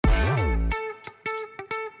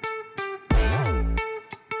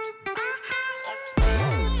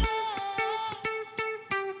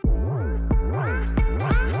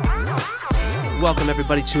welcome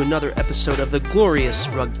everybody to another episode of the Glorious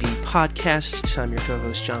Rugby Podcast. I'm your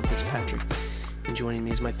co-host, John Fitzpatrick, and joining me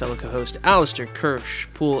is my fellow co-host, Alistair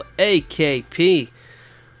Kirsch-Poole, AKP.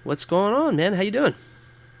 What's going on, man? How you doing?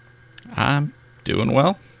 I'm doing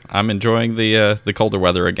well. I'm enjoying the colder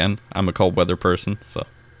weather again. I'm a cold weather person, so.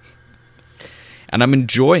 And I'm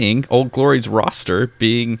enjoying Old Glory's roster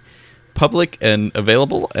being public and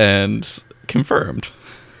available and confirmed.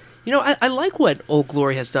 You know, I like what Old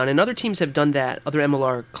Glory has done, and other teams have done that. Other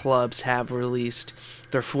MLR clubs have released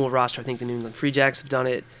their full roster. I think the New England Free Jacks have done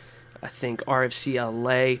it. I think RFC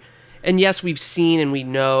LA. And yes, we've seen and we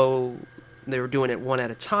know they were doing it one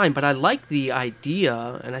at a time, but I like the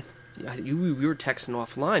idea, and we were texting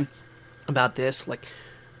offline about this, like,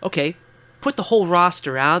 okay, put the whole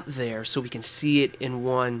roster out there so we can see it in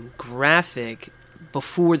one graphic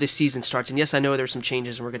before the season starts. And yes, I know there's some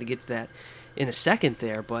changes, and we're going to get to that in a second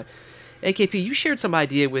there, but AKP, you shared some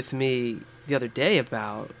idea with me the other day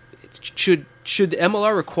about should the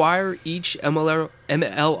MLR require each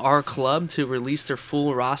MLR club to release their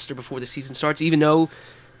full roster before the season starts, even though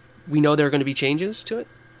we know there are going to be changes to it?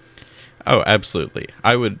 Oh, absolutely.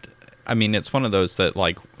 I mean, it's one of those that,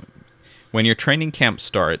 like, when your training camp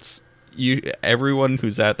starts, everyone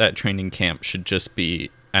who's at that training camp should just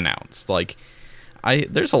be announced. Like,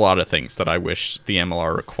 there's a lot of things that I wish the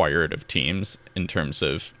MLR required of teams in terms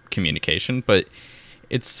of communication, but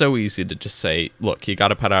it's so easy to just say, look, you got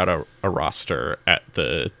to put out a roster at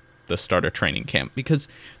the start of training camp, because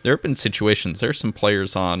there have been situations, there's some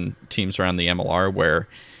players on teams around the MLR where,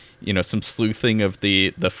 you know, some sleuthing of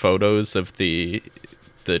the photos of the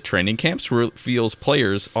training camps reveals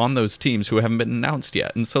players on those teams who haven't been announced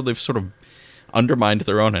yet, and so they've sort of undermined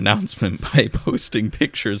their own announcement by posting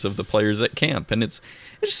pictures of the players at camp, and it's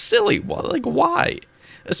silly. Like, why?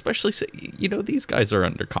 Especially, you know, these guys are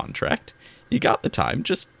under contract. You got the time.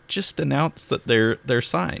 Just announce that they're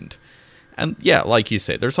signed. And yeah, like you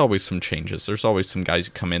say, there's always some changes. There's always some guys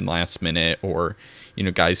who come in last minute, or, you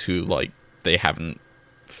know, guys who, like, they haven't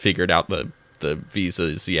figured out the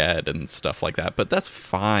visas yet and stuff like that. But that's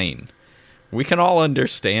fine. We can all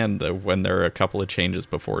understand that when there are a couple of changes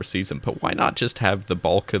before a season, but why not just have the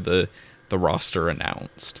bulk of the roster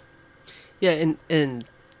announced? Yeah, and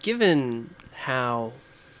given how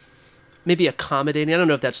maybe accommodating, I don't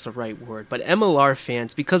know if that's the right word, but MLR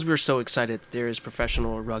fans, because we're so excited that there is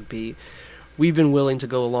professional rugby, we've been willing to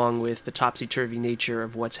go along with the topsy-turvy nature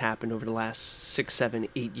of what's happened over the last 6, 7,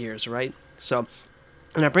 8 years, right? So,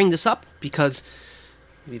 and I bring this up because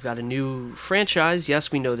we've got a new franchise.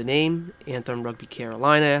 Yes, we know the name, Anthem Rugby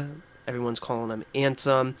Carolina. Everyone's calling them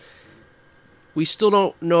Anthem. We still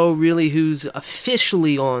don't know really who's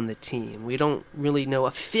officially on the team. We don't really know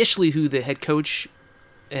officially who the head coach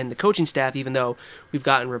and the coaching staff, even though we've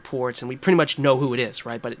gotten reports and we pretty much know who it is,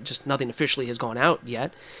 right? But just nothing officially has gone out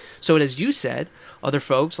yet. So as you said, other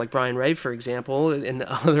folks like Brian Ray, for example, and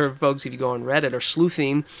other folks, if you go on Reddit, are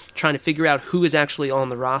sleuthing, trying to figure out who is actually on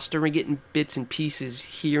the roster. We're getting bits and pieces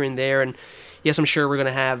here and there. And yes, I'm sure we're going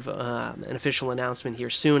to have an official announcement here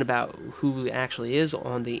soon about who actually is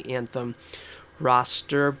on the Anthem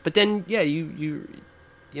roster. But then, yeah, you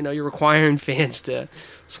know, you're requiring fans to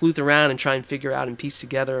sleuth around and try and figure out and piece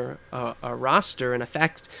together a roster. And in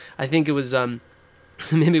fact, I think it was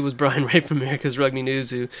maybe it was Brian Ray from America's Rugby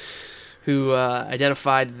News who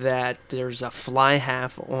identified that there's a fly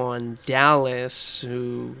half on Dallas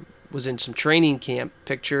who was in some training camp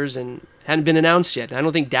pictures and hadn't been announced yet. And I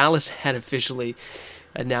don't think Dallas had officially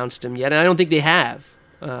announced him yet, and I don't think they have.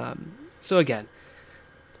 So again,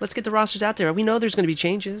 let's get the rosters out there. We know there's going to be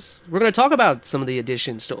changes. We're going to talk about some of the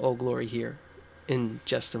additions to Old Glory here in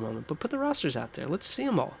just a moment. But put the rosters out there. Let's see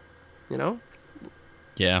them all, you know?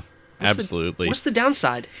 Yeah, absolutely. What's the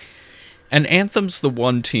downside? And Anthem's the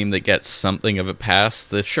one team that gets something of a pass.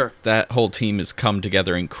 Sure. That whole team has come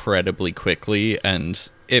together incredibly quickly, and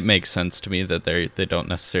it makes sense to me that they don't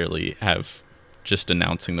necessarily have just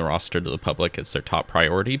announcing the roster to the public as their top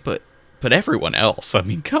priority. But everyone else, I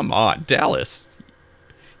mean, come on, Dallas.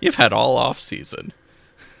 You've had all off season.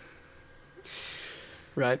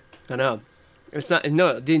 Right. I know. It's not.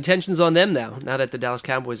 No, the intention's on them now. Now that the Dallas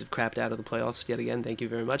Cowboys have crapped out of the playoffs yet again. Thank you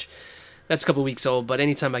very much. That's a couple weeks old, but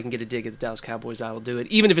anytime I can get a dig at the Dallas Cowboys, I will do it,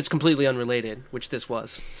 even if it's completely unrelated, which this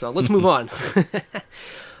was. So let's move on.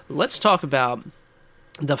 Let's talk about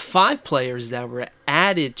the 5 players that were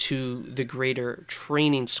added to the greater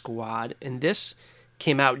training squad, and this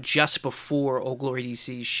came out just before Old Glory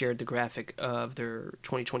DC shared the graphic of their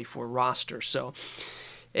 2024 roster. So,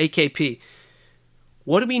 AKP,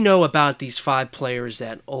 What do we know about these 5 players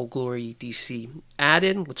that Old Glory DC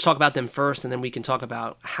added? Let's talk about them first, and then we can talk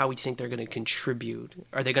about how we think they're going to contribute.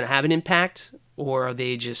 Are they going to have an impact, or are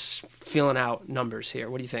they just filling out numbers here?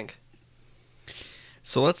 What do you think?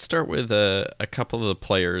 So let's start with a couple of the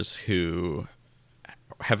players who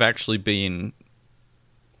have actually been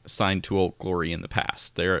signed to Old Glory in the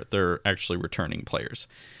past. They're actually returning players.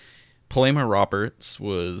 Paloma Roberts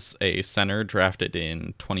was a center drafted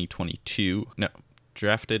in 2022. No,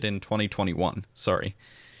 drafted in 2021. Sorry.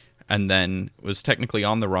 And then was technically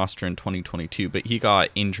on the roster in 2022, but he got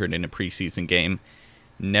injured in a preseason game,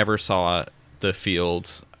 never saw the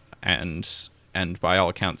field, and by all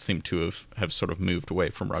accounts seemed to have sort of moved away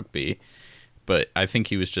from rugby. But I think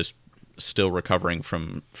he was just still recovering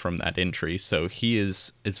from that injury, so he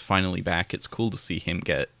is finally back. It's cool to see him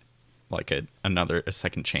get like a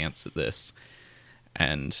second chance at this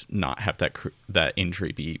and not have that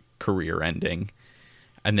injury be career ending.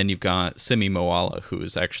 And then you've got Simi Moala, who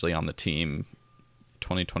is actually on the team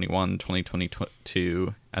 2021,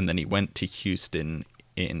 2022, and then he went to Houston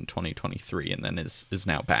in 2023 and then is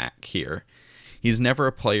now back here. He's never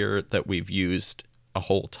a player that we've used a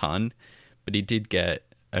whole ton, but he did get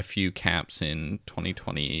a few caps in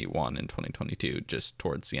 2021 and 2022 just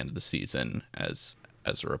towards the end of the season as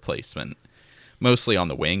a replacement, mostly on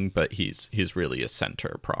the wing, but he's really a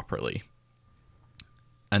center properly.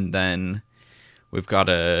 And then we've got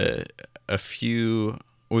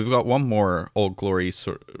we've got one more Old Glory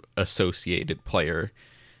sort of associated player,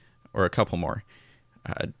 or a couple more.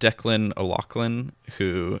 Declan O'Loughlin,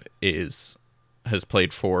 who has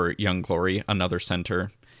played for Young Glory, another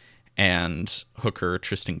center, and hooker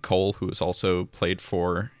Tristan Cole, who has also played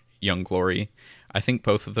for Young Glory. I think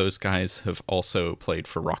both of those guys have also played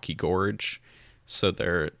for Rocky Gorge, so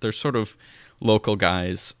they're sort of local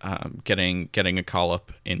guys getting a call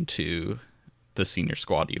up into the senior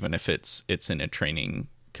squad, even if it's in a training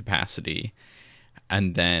capacity.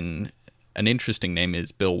 And then an interesting name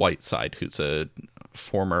is Bill Whiteside, who's a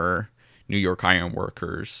former New York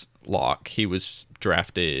Ironworkers lock. He was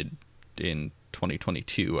drafted in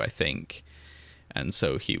 2022, I think, and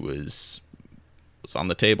so he was on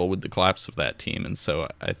the table with the collapse of that team, and so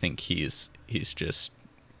I think he's just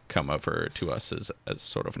come over to us as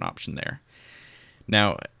sort of an option there.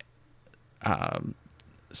 Now,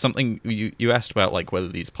 something you asked about, like whether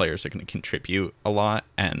these players are going to contribute a lot,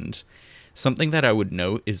 and something that I would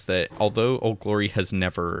note is that although Old Glory has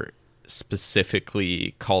never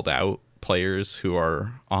specifically called out players who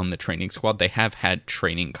are on the training squad, they have had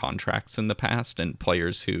training contracts in the past, and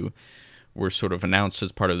players who were sort of announced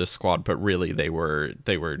as part of the squad, but really they were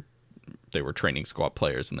training squad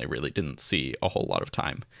players, and they really didn't see a whole lot of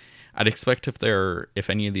time. I'd expect if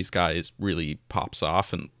any of these guys really pops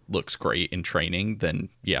off and looks great in training, then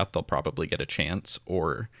yeah, they'll probably get a chance.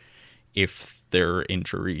 Or if there are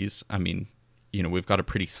injuries, I mean, we've got a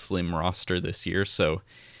pretty slim roster this year, so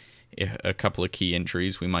a couple of key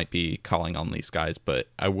injuries, we might be calling on these guys, but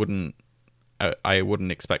I wouldn't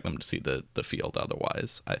expect them to see the field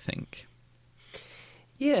otherwise, I think.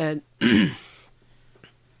 Yeah.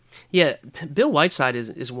 Yeah, Bill Whiteside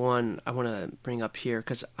is one I want to bring up here,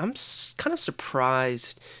 because I'm kind of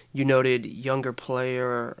surprised you noted younger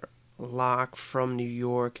player, lock from New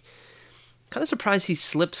York. Kind of surprised he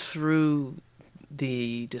slipped through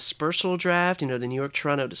the dispersal draft, the New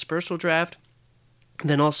York-Toronto dispersal draft. And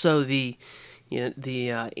then also the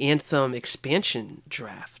Anthem expansion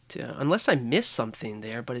draft. Unless I missed something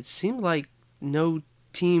there, but it seemed like no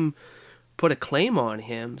team put a claim on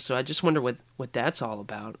him. So I just wonder what that's all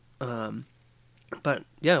about. But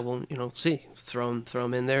yeah, we'll see. Throw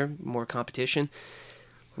him in there. More competition.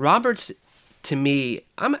 Roberts, to me,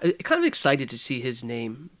 I'm kind of excited to see his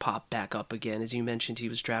name pop back up again. As you mentioned, he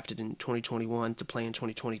was drafted in 2021 to play in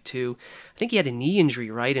 2022. I think he had a knee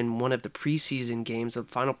injury, right, in one of the preseason games, the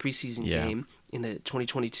final preseason game in the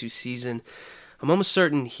 2022 season. I'm almost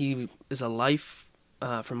certain he is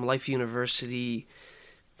from Life University,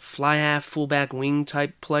 fly half, fullback, wing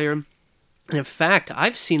type player. And in fact,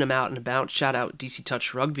 I've seen him out and about. Shout out DC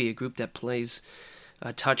Touch Rugby, a group that plays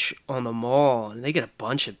touch on the mall, and they get a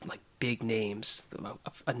bunch of big names.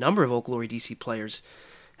 A number of Old Glory DC players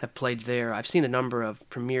have played there. I've seen a number of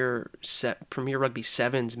Premier Rugby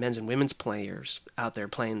Sevens men's and women's players out there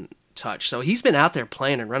playing touch. So he's been out there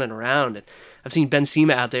playing and running around. And I've seen Ben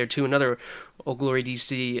Sema out there too, another Old Glory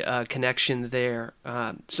DC connection there.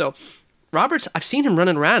 So Roberts, I've seen him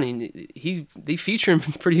running around, and they feature him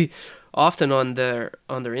pretty often on their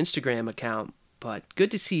Instagram account. But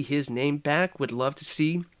good to see his name back. Would love to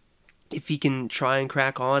see if he can try and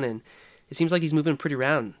crack on, and it seems like he's moving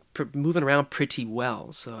around pretty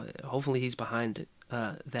well. So hopefully he's behind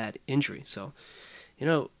that injury. So,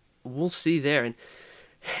 we'll see there. And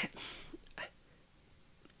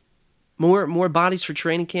more bodies for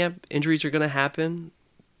training camp. Injuries are going to happen.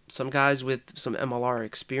 Some guys with some MLR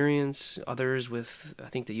experience, others with, I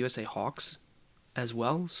think, the USA Hawks as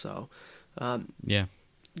well. So, yeah,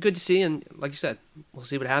 good to see. And like you said, we'll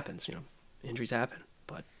see what happens. Injuries happen,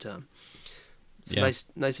 but some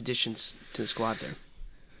nice additions to the squad there.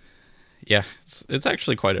 Yeah, it's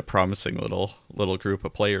actually quite a promising little group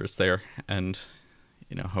of players there, and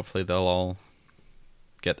hopefully they'll all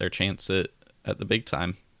get their chance at the big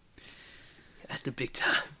time. At the big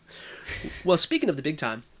time. Well, speaking of the big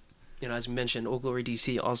time, as we mentioned, Old Glory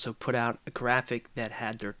DC also put out a graphic that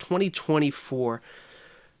had their 2024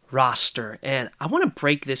 roster, and I want to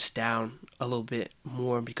break this down a little bit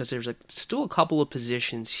more because there's still a couple of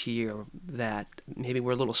positions here that maybe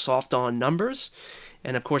we're a little soft on numbers,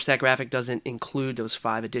 and of course that graphic doesn't include those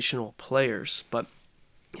 5 additional players,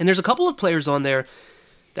 and there's a couple of players on there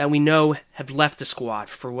that we know have left the squad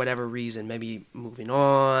for whatever reason, maybe moving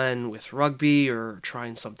on with rugby or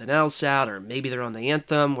trying something else out, or maybe they're on the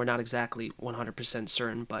anthem. We're not exactly 100%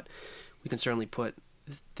 certain, but we can certainly put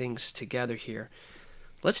things together here.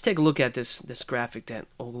 Let's take a look at this graphic that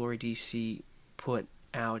Old Glory DC put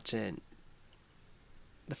out. And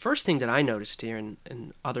the first thing that I noticed here,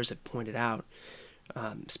 and others have pointed out,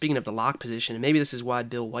 speaking of the lock position, and maybe this is why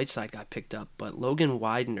Bill Whiteside got picked up, but Logan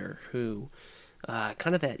Widener, who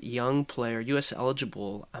kind of that young player, U.S.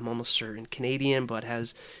 eligible, I'm almost certain, Canadian, but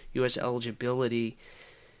has U.S. eligibility.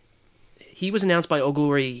 He was announced by Old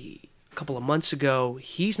Glory a couple of months ago.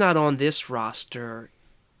 He's not on this roster.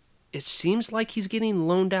 It seems like he's getting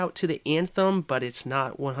loaned out to the Anthem, but it's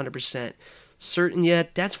not 100% certain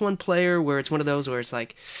yet. That's one player where it's one of those where it's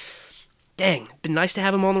like, dang, been nice to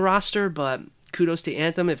have him on the roster, but kudos to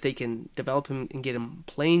Anthem if they can develop him and get him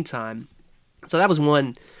playing time. So that was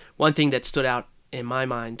one thing that stood out in my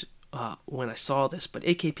mind when I saw this. But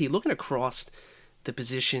AKP, looking across the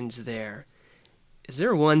positions there, is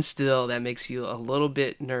there one still that makes you a little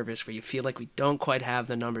bit nervous where you feel like we don't quite have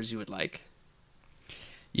the numbers you would like?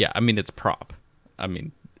 Yeah, I mean, it's prop. I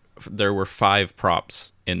mean, there were 5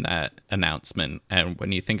 props in that announcement, and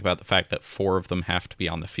when you think about the fact that 4 of them have to be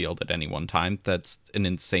on the field at any one time, that's an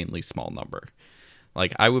insanely small number.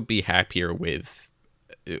 Like, I would be happier with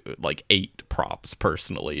like 8 props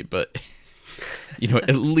personally, but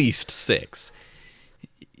at least 6.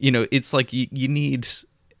 It's like you need,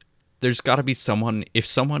 there's got to be someone,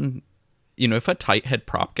 if a tight head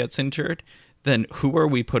prop gets injured, then who are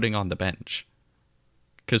we putting on the bench?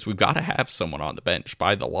 Because we've got to have someone on the bench.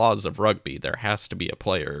 By the laws of rugby, there has to be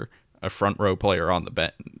a front row player on the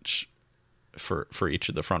bench for each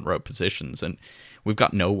of the front row positions, and we've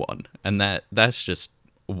got no one, and that's just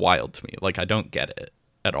wild to me. Like, I don't get it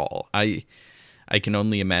at all. I can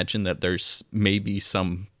only imagine that there's maybe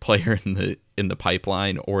some player in the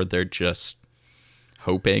pipeline, or they're just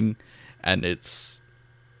hoping, and it's,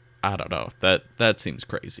 I don't know, that seems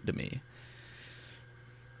crazy to me.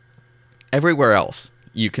 Everywhere else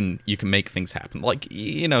you can make things happen. Like,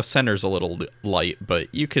 center's a little light,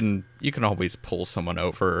 but you can always pull someone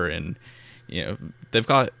over, and they've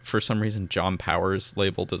got, for some reason, John Powers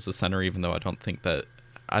labeled as the center, even though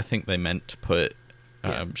I think they meant to put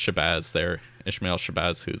Shabazz there, Ishmael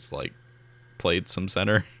Shabazz, who's like played some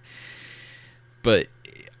center. But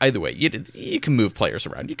either way, you can move players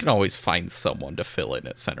around. You can always find someone to fill in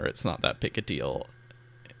at center. It's not that big a deal.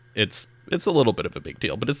 It's a little bit of a big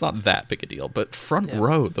deal, but it's not that big a deal. But front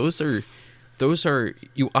row, those are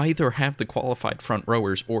you either have the qualified front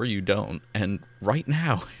rowers or you don't. And right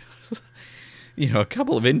now, a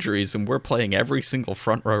couple of injuries, and we're playing every single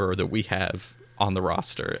front rower that we have on the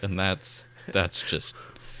roster, and that's just.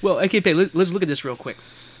 Well, AKP, let's look at this real quick.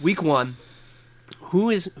 Week 1,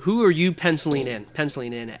 who are you penciling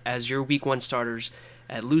in as your week 1 starters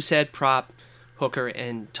at loose head prop, hooker,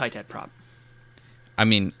 and tight head prop? I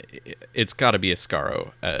mean, it's got to be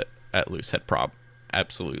Ascaro at loose head prop,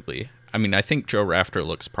 absolutely. I mean, I think Joe Rafter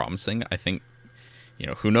looks promising. I think,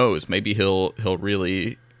 who knows? Maybe he'll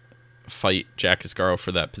really fight Jack Ascaro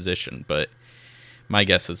for that position, but my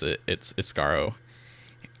guess is it's Ascaro.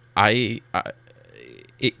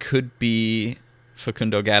 It could be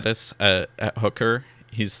Facundo Gaddis at hooker.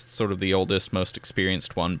 He's sort of the oldest, most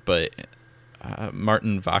experienced one, but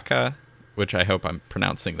Martin Vaca, which I hope I'm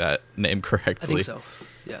pronouncing that name correctly. I think so,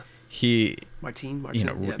 yeah. Martin,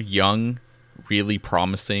 young, really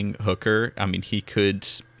promising hooker. I mean, he could,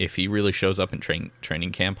 if he really shows up in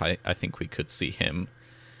training camp, I think we could see him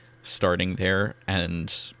starting there.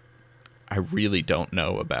 And I really don't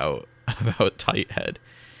know about tight head,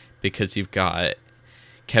 because you've got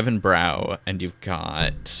Kevin Brow, and you've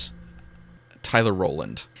got Tyler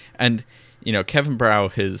Rowland. And Kevin Brow,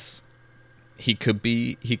 he could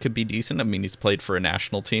be decent. I mean, he's played for a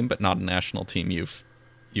national team, but not a national team you've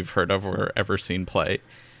heard of or ever seen play.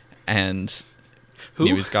 And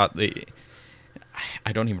Who? He's got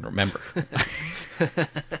I don't even remember.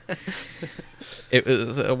 It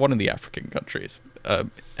was one of the African countries,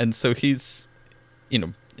 and so he's,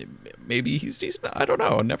 maybe he's decent. I don't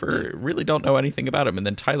know. Really don't know anything about him. And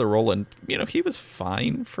then Tyler Rowland, he was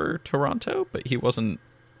fine for Toronto, but he wasn't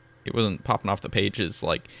popping off the pages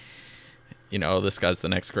like, this guy's the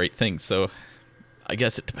next great thing. So I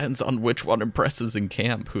guess it depends on which one impresses in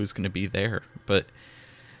camp, who's going to be there. But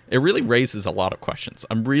it really raises a lot of questions.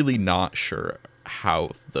 I'm really not sure how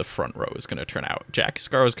the front row is going to turn out. Jack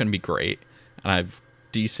Scarrow is going to be great, and I have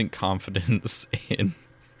decent confidence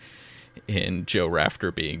in Joe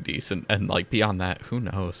Rafter being decent, and beyond that, who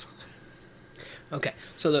knows? Okay,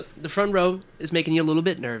 so the front row is making you a little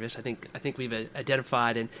bit nervous. I think we've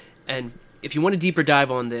identified, and if you want a deeper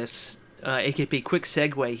dive on this, AKP, quick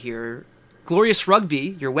segue here. Glorious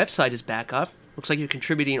Rugby, your website is back up. Looks like you're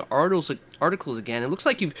contributing articles again. It looks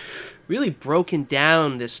like you've really broken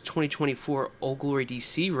down this 2024 Old Glory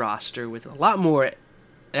DC roster with a lot more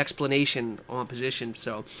explanation on position.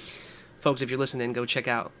 So, folks, if you're listening, go check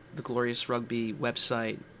out the Glorious Rugby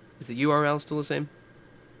website. Is the URL still the same?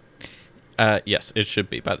 Yes, it should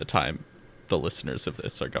be by the time the listeners of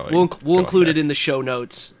this are going. We'll include it in the show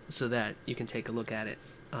notes so that you can take a look at it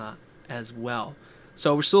as well.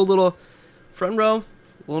 So we're still a little front row, a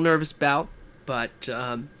little nervous about. But,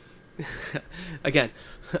 again,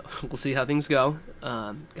 we'll see how things go.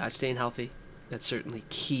 Guys staying healthy, that's certainly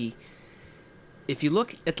key. If you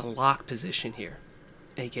look at the lock position here,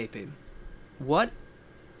 AKP, what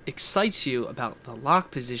excites you about the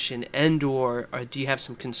lock position, or do you have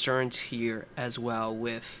some concerns here as well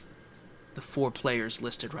with the 4 players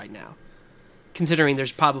listed right now? Considering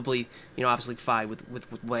there's probably, obviously 5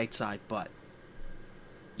 with Whiteside, but...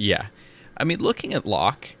 Yeah. I mean, looking at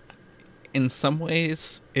lock... in some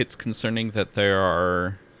ways, it's concerning that there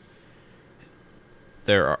are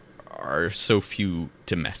so few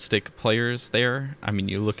domestic players there. I mean,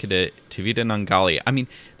 you look at it, Tavita Nangali. I mean,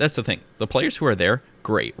 that's the thing. The players who are there,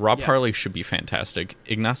 great. Rob Harley should be fantastic.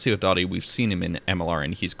 Ignacio Dotti, we've seen him in MLR,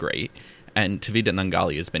 and he's great. And Tavita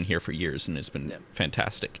Nangali has been here for years and has been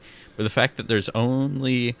fantastic. But the fact that there's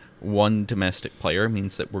only one domestic player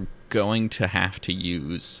means that we're going to have to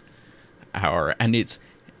use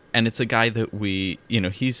and it's a guy that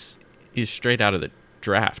he's straight out of the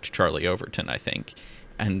draft, Charlie Overton, I think.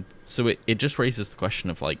 And so it just raises the question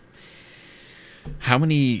of, how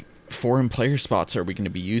many foreign player spots are we going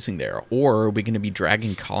to be using there? Or are we going to be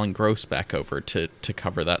dragging Colin Gross back over to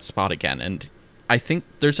cover that spot again? And I think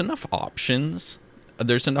there's enough options.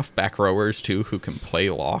 There's enough back rowers, too, who can play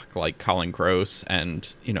lock, like Colin Gross.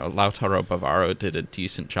 And, Lautaro Bavaro did a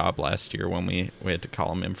decent job last year when we had to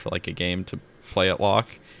call him in for, a game to play at lock.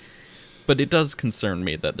 But it does concern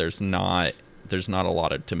me that there's not a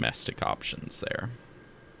lot of domestic options there.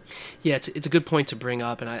 Yeah, it's a good point to bring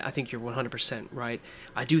up, and I think you're 100% right.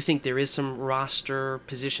 I do think there is some roster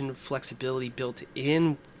position flexibility built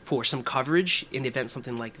in for some coverage in the event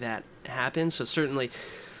something like that happens. So certainly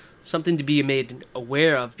something to be made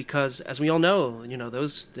aware of, because as we all know,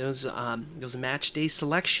 those match day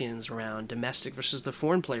selections around domestic versus the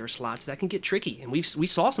foreign player slots, that can get tricky. And we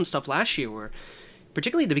saw some stuff last year where,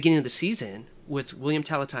 particularly at the beginning of the season, with William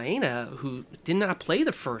Talataina, who did not play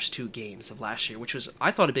the first 2 games of last year, which was, I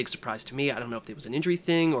thought, a big surprise to me. I don't know if it was an injury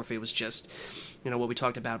thing or if it was just, what we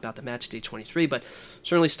talked about the match day 23, but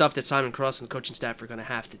certainly stuff that Simon Cross and the coaching staff are going to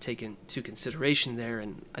have to take into consideration there.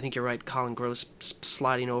 And I think you're right, Colin Gross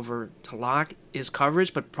sliding over to lock is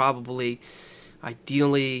coverage, but probably,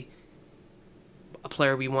 ideally, a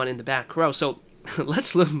player we want in the back row. So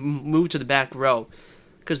let's move to the back row,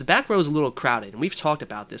 because the back row is a little crowded, and we've talked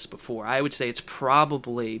about this before. I would say it's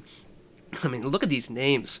probably, look at these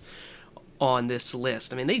names on this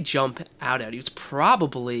list. They jump out at you. It's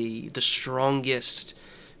probably the strongest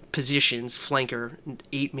positions, flanker,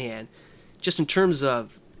 8-man, just in terms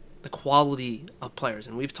of the quality of players.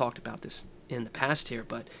 And we've talked about this in the past here,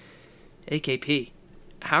 but AKP,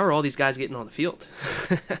 how are all these guys getting on the field?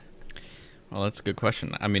 Well, that's a good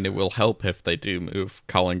question. It will help if they do move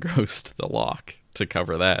Colin Gross to the lock to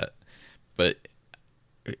cover that. But,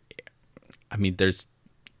 there's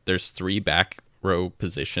 3 back row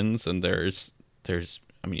positions, and there's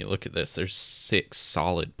you look at this, there's 6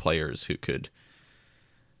 solid players who could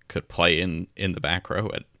play in the back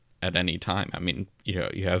row at any time. I mean, you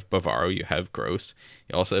have Bavaro, you have Gross,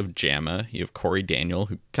 you also have Jama, you have Corey Daniel,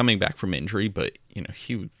 who coming back from injury, but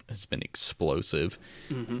he has been explosive.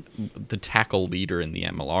 The tackle leader in the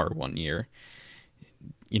MLR one year.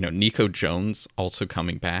 Nico Jones also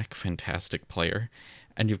coming back, fantastic player,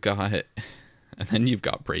 and then you've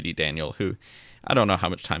got Brady Daniel, who I don't know how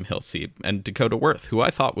much time he'll see, and Dakota Worth, who I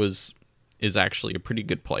thought is actually a pretty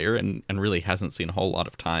good player and really hasn't seen a whole lot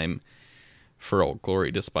of time for Old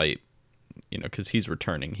Glory, despite, because he's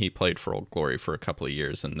returning. He played for Old Glory for a couple of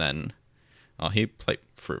years, and then he played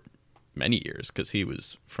for many years because he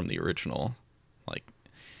was from the original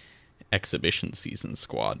exhibition season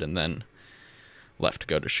squad, and then left to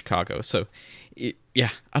go to Chicago. So,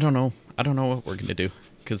 I don't know what we're gonna do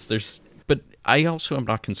but I also am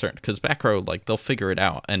not concerned because back row, they'll figure it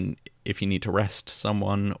out, and if you need to rest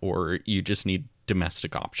someone or you just need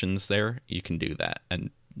domestic options there, you can do that,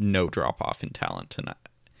 and no drop off in talent.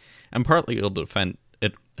 And partly it'll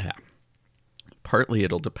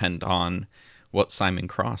depend on what Simon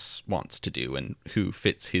Cross wants to do and who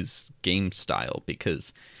fits his game style,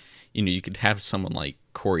 because you could have someone like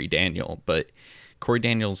Corey Daniel, but Corey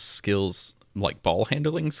Daniel's skills, ball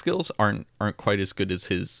handling skills, aren't quite as good as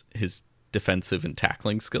his defensive and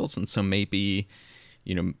tackling skills, and so maybe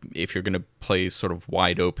if you're going to play sort of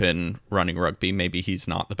wide open running rugby, maybe he's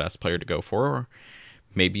not the best player to go for, or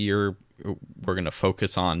maybe we're going to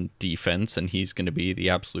focus on defense and he's going to be the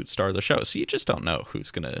absolute star of the show. So you just don't know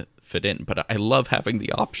who's going to fit in, but I love having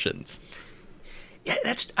the options. Yeah,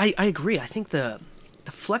 I agree. I think the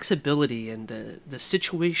flexibility and the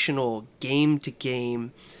situational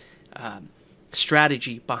game-to-game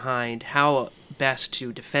strategy behind how best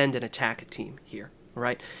to defend and attack a team here,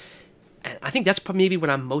 right? And I think that's maybe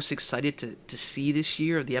what I'm most excited to see this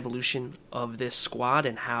year, the evolution of this squad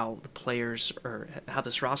and how the players, or how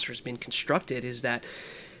this roster has been constructed, is that,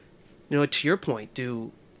 to your point,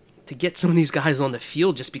 to get some of these guys on the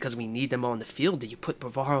field just because we need them on the field, do you put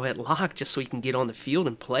Bavaro at lock just so he can get on the field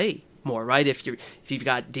and play more, right? If you've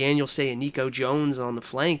got Daniel, say, and Nico Jones on the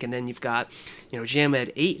flank, and then you've got, Jam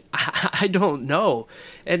at 8, I don't know.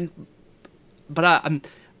 But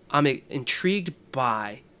I'm intrigued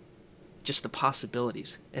by just the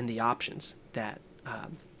possibilities and the options that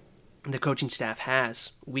the coaching staff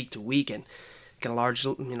has week to week, and can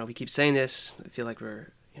largely, we keep saying this, I feel like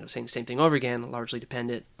we're saying the same thing over again, largely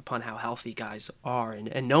dependent upon how healthy guys are,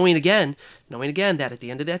 and knowing again that at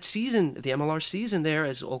the end of that season, the MLR season there,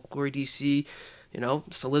 as Old Glory DC,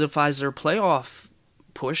 solidifies their playoff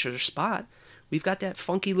push or spot, we've got that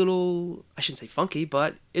funky little, I shouldn't say funky,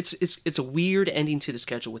 but it's a weird ending to the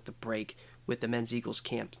schedule with the break with the men's Eagles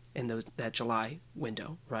camp in that July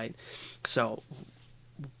window, right? So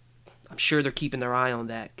I'm sure they're keeping their eye on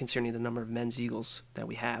that, concerning the number of men's Eagles that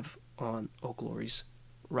we have on Old Glory's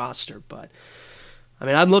roster. But I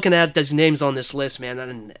mean, I'm looking at those names on this list, man,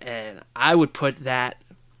 and I would put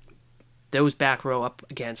those back row up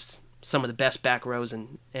against some of the best back rows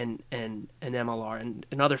in MLR, and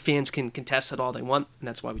other fans can contest it all they want, and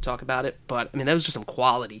that's why we talk about it. But I mean, those are some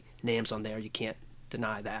quality names on there. You can't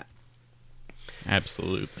deny that.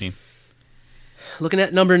 Absolutely. Looking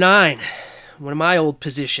at number 9, one of my old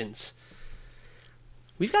positions.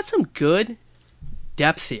 We've got some good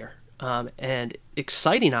depth here, and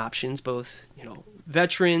exciting options, both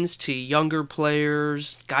veterans to younger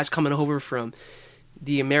players, guys coming over from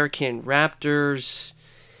the American Raptors.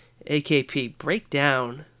 AKP, break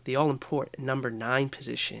down the all-important number 9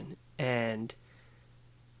 position. And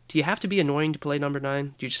do you have to be annoying to play number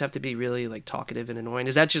 9? Do you just have to be really talkative and annoying?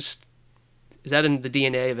 Is that in the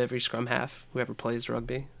DNA of every scrum half who ever plays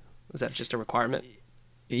rugby? Is that just a requirement?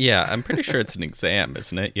 Yeah, I'm pretty sure it's an exam,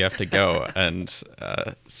 isn't it? You have to go and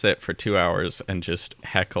sit for 2 hours and just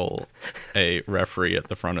heckle a referee at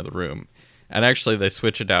the front of the room. And actually, they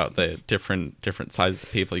switch it out. The different sizes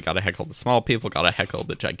of people. You got to heckle the small people. Got to heckle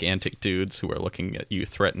the gigantic dudes who are looking at you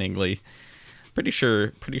threateningly. Pretty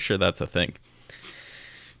sure that's a thing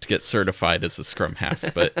to get certified as a scrum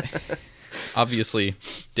half. But obviously,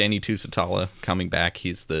 Danny Tusitala coming back.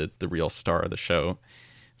 He's the real star of the show.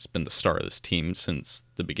 He's been the star of this team since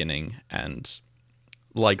the beginning, and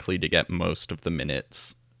likely to get most of the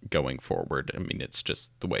minutes going forward. I mean, it's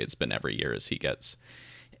just the way it's been every year, as he gets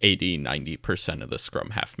 80-90% of the scrum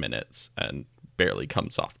half minutes and barely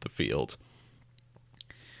comes off the field.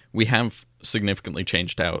 We have significantly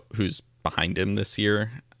changed out who's behind him this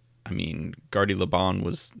year. I mean, Gardy Laban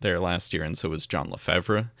was there last year, and so was John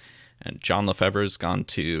Lefebvre. And John Lefebvre's gone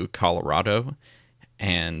to Colorado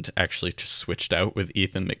and actually just switched out with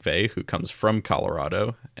Ethan McVeigh, who comes from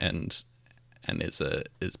Colorado and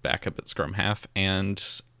is backup at scrum half. And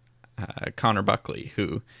Connor Buckley,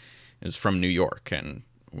 who is from New York, and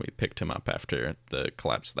we picked him up after the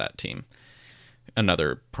collapse of that team.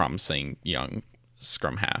 Another promising young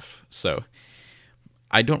scrum half. So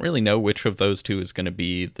I don't really know which of those two is going to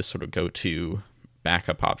be the sort of go-to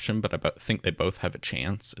backup option, but I think they both have a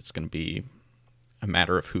chance. It's going to be a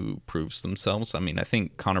matter of who proves themselves. I mean, I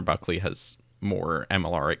think Connor Buckley has more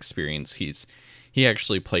MLR experience. He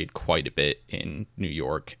actually played quite a bit in New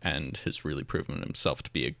York and has really proven himself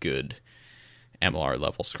to be a good MLR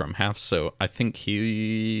level scrum half. So I think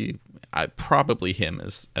probably him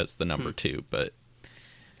as the number two, but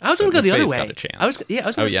I was going to go the other way. Got a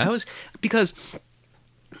chance. Because,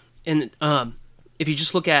 and if you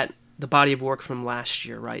just look at the body of work from last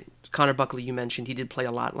year, right? Connor Buckley, you mentioned, he did play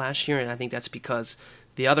a lot last year, and I think that's because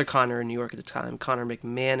the other Connor in New York at the time, Connor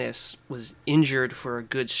McManus, was injured for a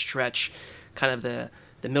good stretch, kind of the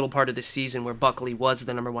middle part of the season where Buckley was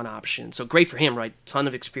the number one option. So great for him, right? Ton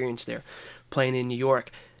of experience there playing in New York.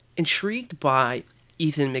 Intrigued by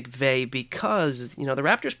Ethan McVeigh because, the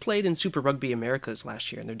Raptors played in Super Rugby Americas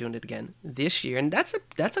last year, and they're doing it again this year, and that's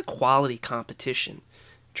a quality competition.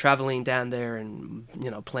 Traveling down there and,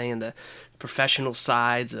 playing the professional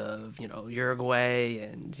sides of, Uruguay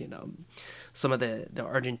and, some of the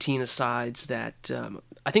Argentina sides that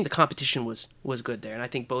I think the competition was good there. And I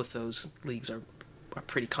think both those leagues are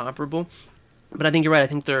pretty comparable. But I think you're right. I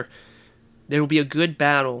think there will be a good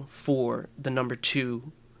battle for the number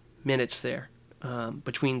 2 minutes there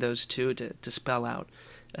between those two to spell out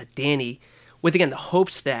Danny with, again, the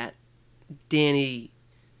hopes that Danny...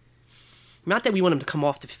 Not that we want him to come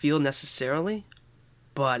off the field necessarily,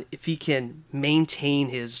 but if he can maintain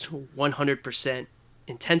his 100%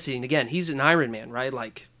 intensity, and again, he's an Ironman, right?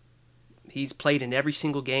 Like, he's played in every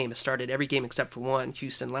single game, has started every game except for one,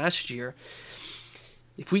 Houston last year.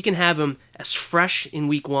 If we can have him as fresh in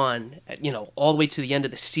week 1, all the way to the end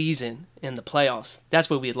of the season in the playoffs, that's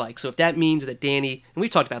what we'd like. So if that means that Danny, and we've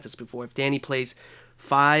talked about this before, if Danny plays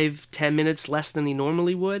 5-10 minutes less than he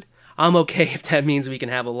normally would, I'm okay if that means we can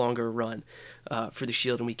have a longer run for the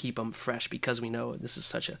Shield and we keep them fresh because we know this is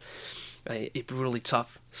such a brutally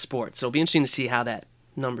tough sport. So it'll be interesting to see how that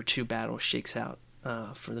number 2 battle shakes out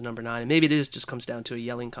for the number 9. And maybe it just comes down to a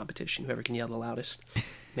yelling competition. Whoever can yell the loudest.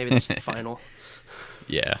 Maybe that's the final.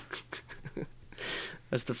 Yeah.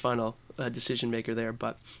 That's the final decision maker there.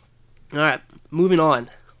 But all right, moving on.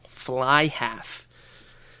 Fly half.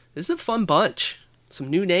 This is a fun bunch. Some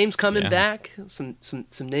new names coming back. Some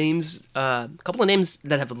names. A couple of names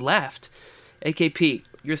that have left. AKP,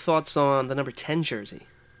 your thoughts on the number 10 jersey?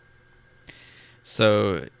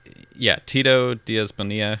 So, yeah, Tito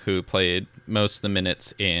Diaz-Bonilla, who played most of the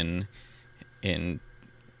minutes in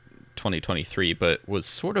 2023, but was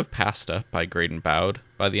sort of passed up by Graydon Bowd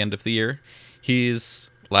by the end of the year. He's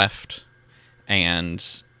left,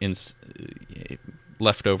 and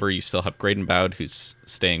left over, you still have Graydon Bowd, who's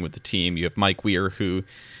staying with the team. You have Mike Weir, who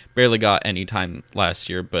barely got any time last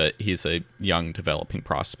year, but he's a young developing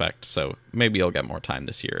prospect, so maybe he'll get more time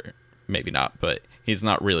this year. Maybe not, but he's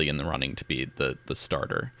not really in the running to be the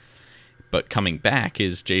starter. But coming back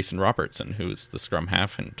is Jason Robertson, who's the scrum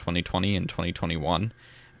half in 2020 and 2021,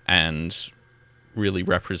 and really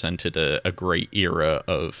represented a great era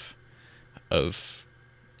of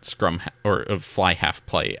scrum or of fly half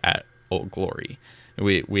play at Old Glory.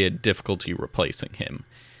 We had difficulty replacing him,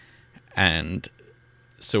 and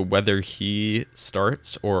so whether he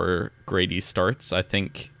starts or Grady starts, I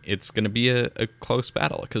think it's going to be a close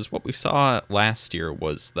battle, because what we saw last year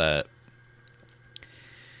was that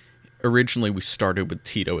originally we started with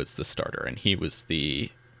Tito as the starter, and he was the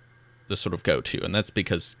sort of go-to, and that's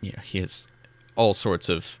because he has all sorts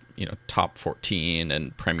of top 14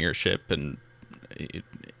 and premiership and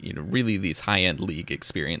really these high-end league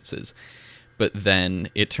experiences. But then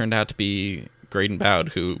it turned out to be Graydon Bowd,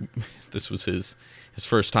 who this was his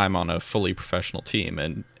first time on a fully professional team,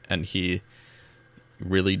 and he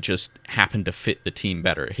really just happened to fit the team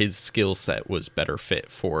better. His skill set was better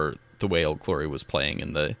fit for the way Old Glory was playing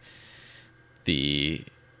and the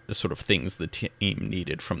sort of things the team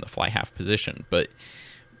needed from the fly half position. But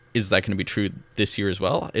is that going to be true this year as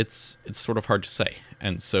well? It's sort of hard to say.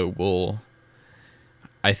 And so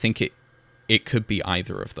I think it could be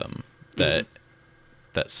either of them that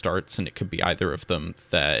starts, and it could be either of them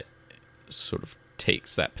that sort of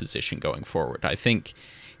takes that position going forward. I think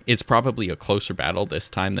it's probably a closer battle this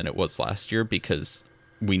time than it was last year, because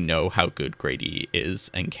we know how good Grady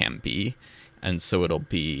is and can be, and so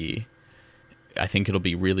I think it'll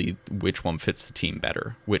be really which one fits the team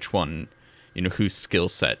better, which one, whose skill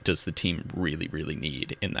set does the team really, really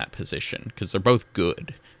need in that position, because they're both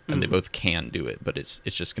good and they both can do it, but it's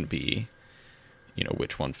just going to be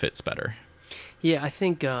which one fits better. Yeah, I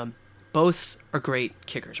think both are great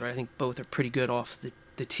kickers, right? I think both are pretty good off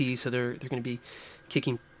the tee, so they're going to be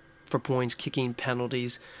kicking for points, kicking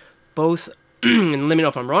penalties. Both, and let me know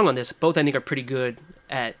if I'm wrong on this, both I think are pretty good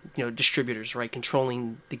at distributors, right?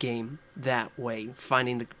 Controlling the game that way,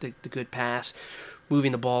 finding the good pass,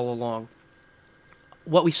 moving the ball along.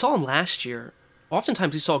 What we saw last year,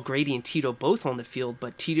 oftentimes we saw Grady and Tito both on the field,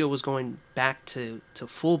 but Tito was going back to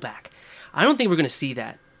fullback. I don't think we're going to see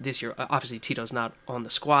that this year. Obviously, Tito's not on the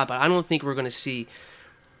squad, but I don't think we're going to see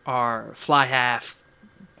our fly half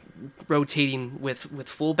rotating with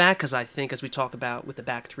fullback, because I think, as we talk about with the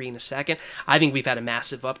back three in a second, I think we've had a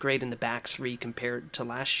massive upgrade in the back three compared to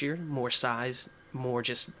last year. More size, more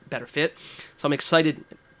just better fit. So I'm excited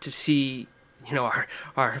to see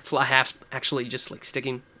our fly halves actually just like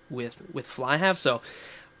sticking with fly half. So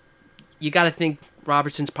you got to think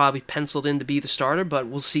Robertson's probably penciled in to be the starter, but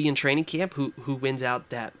we'll see in training camp who wins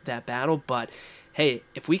out that battle. But hey,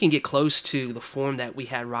 if we can get close to the form that we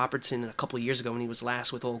had Robertson a couple of years ago when he was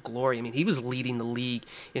last with Old Glory, I mean, he was leading the league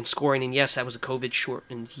in scoring, and yes, that was a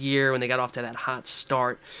COVID-shortened year when they got off to that hot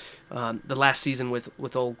start the last season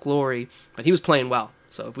with Old Glory, but he was playing well.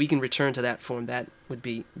 So if we can return to that form, that would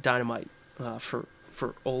be dynamite for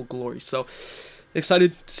Old Glory. So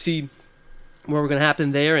excited to see where we're going to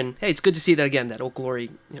happen there, and hey, it's good to see that again, that Old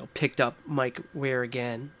Glory picked up Mike Ware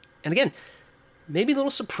again, and again, maybe a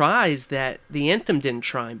little surprised that the Anthem didn't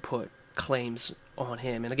try and put claims on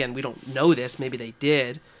him. And again, we don't know this. Maybe they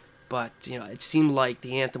did. But, it seemed like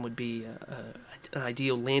the Anthem would be an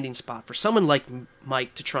ideal landing spot for someone like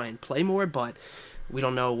Mike to try and play more. But we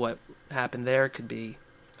don't know what happened there. Could be.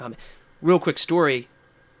 Real quick story,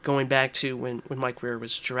 going back to when Mike Ware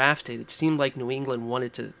was drafted, it seemed like New England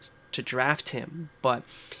wanted to draft him. But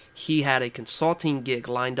he had a consulting gig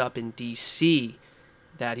lined up in D.C.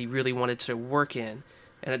 that he really wanted to work in.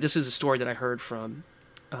 And this is a story that I heard from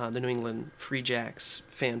the New England Free Jacks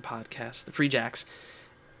fan podcast, the Free Jacks.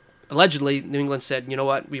 Allegedly, New England said, you know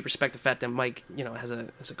what, we respect the fact that Mike, has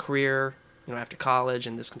a career, after college,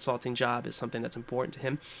 and this consulting job is something that's important to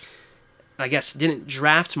him. And I guess didn't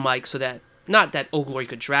draft Mike so that, not that Old Glory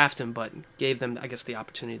could draft him, but gave them, I guess, the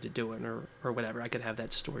opportunity to do it or whatever. I could have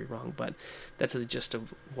that story wrong, but that's the gist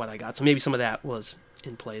of what I got. So maybe some of that was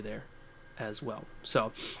in play there as well.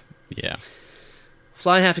 So yeah,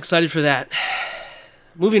 fly half excited for that.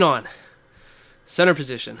 Moving on, center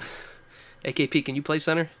position. AKP, can you play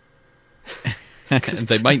center?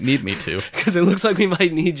 They might need me to, because it looks like we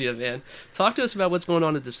might need you, man. Talk to us about what's going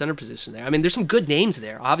on at the center position there. I mean, there's some good names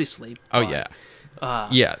there, obviously. Oh yeah,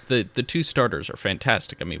 yeah. The two starters are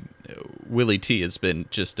fantastic. I mean, Willie T has been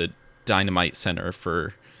just a dynamite center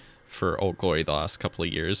for Old Glory the last couple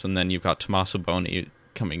of years, and then you've got Tommaso Boni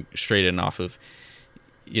coming straight in off of,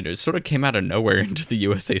 sort of came out of nowhere into the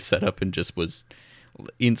USA setup and just was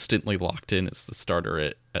instantly locked in as the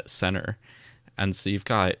starter at center. And so you've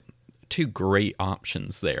got two great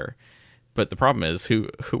options there. But the problem is, who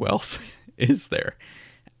else is there?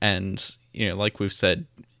 And, like we've said,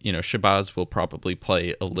 Shabazz will probably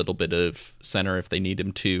play a little bit of center if they need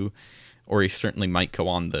him to, or he certainly might go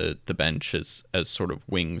on the bench as sort of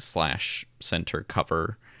wing / center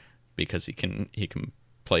cover, because he can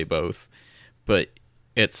play both. But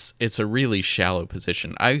it's a really shallow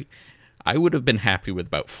position. I would have been happy with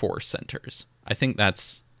about 4 centers. I think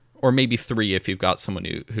that's, or maybe 3 if you've got someone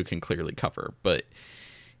who can clearly cover, but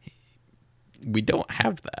we don't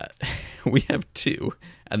have that. We have 2,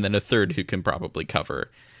 and then a third who can probably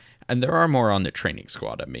cover. And there are more on the training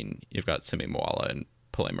squad. I mean, you've got Simi Moala and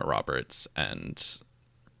Palema Roberts and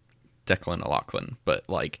Declan O'Loughlin, but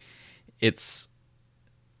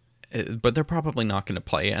but they're probably not going to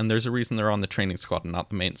play, and there's a reason they're on the training squad and not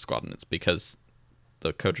the main squad, and it's because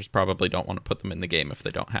the coaches probably don't want to put them in the game if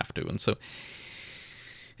they don't have to, and so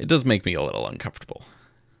it does make me a little uncomfortable.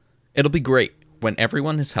 It'll be great. When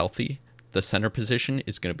everyone is healthy, the center position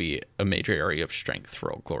is going to be a major area of strength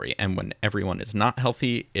for Old Glory, and when everyone is not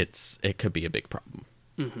healthy, it could be a big problem.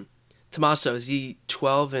 Mm-hmm. Tommaso, is he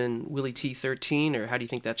 12 and Willie T 13, or how do you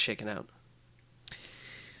think that's shaking out?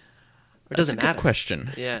 It doesn't matter. That's a good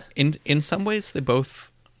question. Yeah. In some ways, they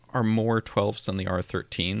both are more 12s than they are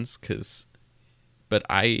 13s, but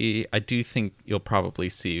I do think you'll probably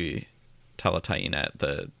see Talataina at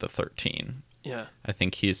the 13. Yeah. I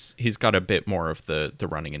think he's got a bit more of the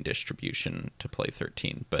running and distribution to play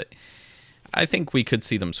 13, but I think we could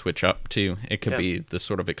see them switch up too. It could be the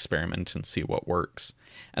sort of experiment and see what works.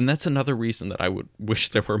 And that's another reason that I would wish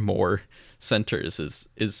there were more centers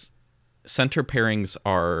is center pairings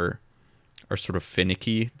are sort of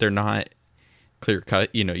finicky. They're not clear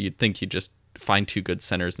cut. You'd think you just find two good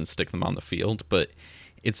centers and stick them on the field, but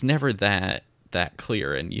it's never that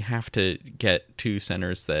clear, and you have to get two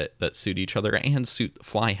centers that suit each other and suit the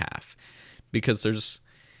fly half, because there's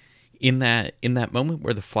in that moment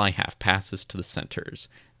where the fly half passes to the centers,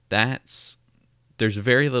 there's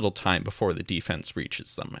very little time before the defense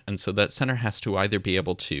reaches them, and so that center has to either be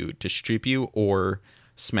able to distribute or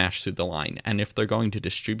smash through the line. And if they're going to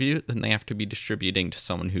distribute, then they have to be distributing to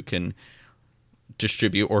someone who can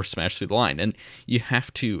distribute or smash through the line. And you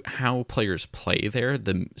have to, how players play there,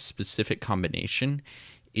 the specific combination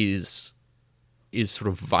is sort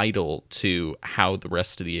of vital to how the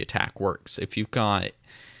rest of the attack works. If you've got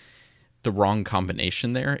the wrong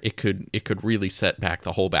combination there, it could really set back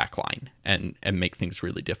the whole back line and make things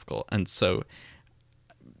really difficult. And so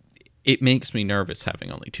it makes me nervous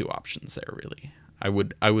having only two options there, really. I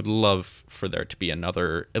would love for there to be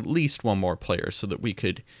at least one more player, so that we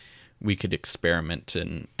could experiment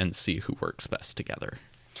and see who works best together.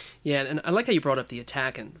 Yeah, and I like how you brought up the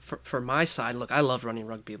attack. And for my side, look, I love running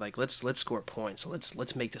rugby. Like, let's score points.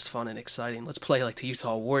 Let's make this fun and exciting. Let's play like the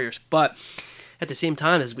Utah Warriors. But at the same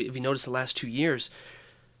time, as we noticed the last 2 years,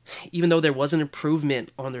 even though there was an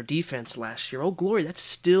improvement on their defense last year, Old Glory, that's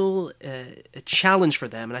still a challenge for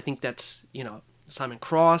them. And I think that's, Simon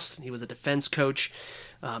Cross, he was a defense coach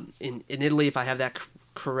in Italy, if I have that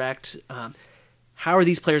correct. How are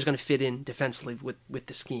these players going to fit in defensively with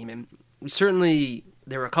the scheme? And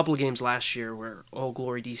there were a couple of games last year where Old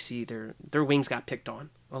Glory DC, their wings got picked on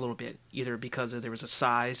a little bit, either because there was a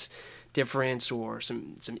size difference or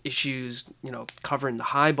some issues, covering the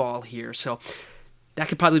high ball here. So that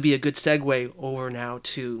could probably be a good segue over now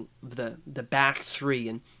to the back three.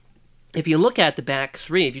 And if you look at the back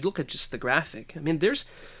three, if you look at just the graphic, I mean, there's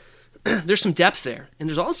some depth there, and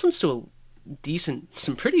there's also still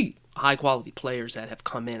some pretty high quality players that have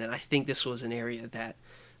come in, and I think this was an area that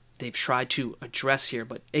they've tried to address here.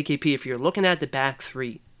 But AKP, if you're looking at the back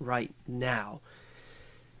three right now,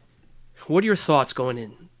 what are your thoughts going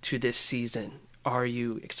into this season? Are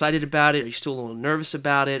you excited about it? Are you still a little nervous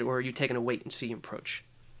about it? Or are you taking a wait and see approach?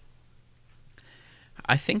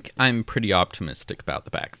 I think I'm pretty optimistic about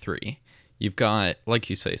the back three. You've got, like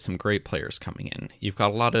you say, some great players coming in. You've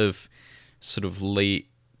got a lot of sort of late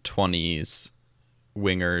 20s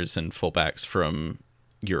wingers and fullbacks from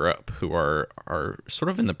Europe who are sort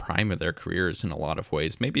of in the prime of their careers in a lot of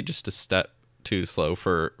ways. Maybe just a step too slow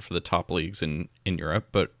for the top leagues in Europe,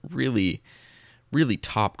 but really, really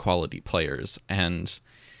top quality players and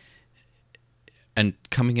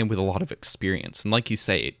coming in with a lot of experience. And like you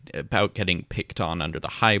say, about getting picked on under the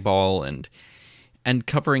high ball and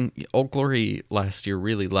covering. Old Glory last year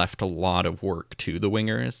really left a lot of work to the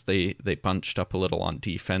wingers. They bunched up a little on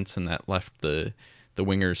defense, and that left the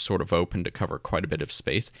wingers sort of open to cover quite a bit of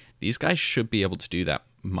space. These guys should be able to do that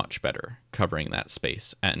much better, covering that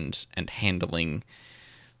space and handling,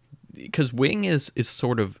 because wing is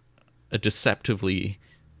sort of a deceptively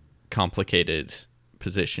complicated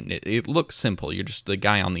position. It looks simple. You're just the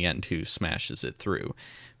guy on the end who smashes it through.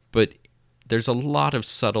 But there's a lot of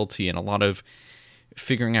subtlety and a lot of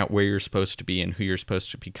figuring out where you're supposed to be and who you're supposed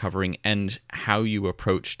to be covering, and how you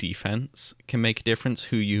approach defense can make a difference.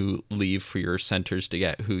 Who you leave for your centers to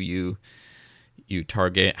get, who you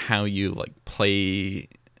target, how you play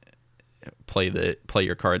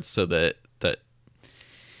your cards so that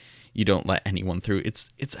you don't let anyone through. It's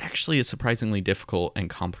actually a surprisingly difficult and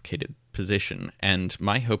complicated position, and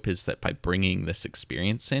my hope is that by bringing this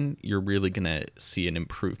experience in, you're really going to see an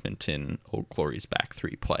improvement in Old Glory's back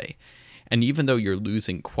three play. And even though you're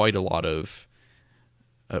losing quite a lot of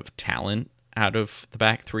talent out of the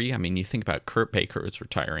back three, I mean, you think about Kurt Baker is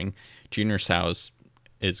retiring, Junior Sows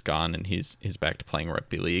is gone, and he's back to playing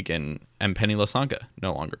rugby league, and Penny Lasanga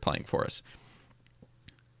no longer playing for us.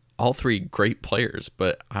 All three great players,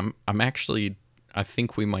 but I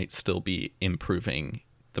think we might still be improving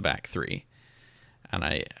the back three,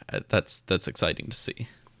 and that's exciting to see.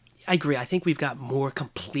 I agree. I think we've got more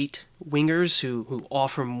complete wingers who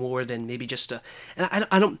offer more than maybe just a. And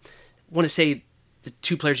I don't want to say the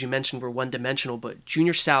two players you mentioned were one-dimensional, but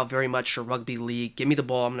Junior Sal very much a rugby league. Give me the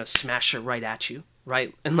ball, I'm going to smash it right at you,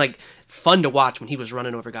 right? And fun to watch when he was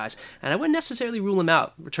running over guys. And I wouldn't necessarily rule him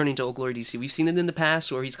out returning to Old Glory DC. We've seen it in the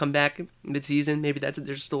past, or he's come back mid-season. Maybe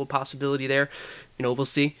there's still a possibility there. We'll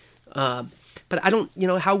see. But I don't.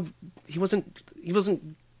 How he wasn't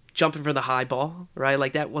jumping for the high ball,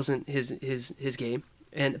 right? That wasn't his game.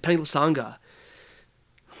 And Penny Lasanga,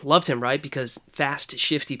 loved him, right? Because fast,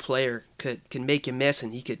 shifty player can make you miss,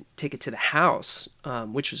 and he could take it to the house,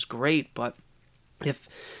 which was great. But if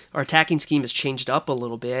our attacking scheme has changed up a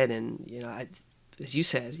little bit, and as you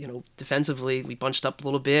said, defensively, we bunched up a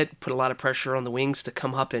little bit, put a lot of pressure on the wings to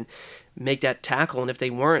come up and make that tackle. And if they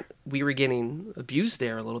weren't, we were getting abused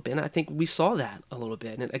there a little bit. And I think we saw that a little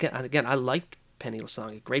bit. And again, I liked Penny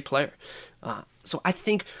Lasanga, great player. So I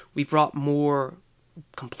think we've brought more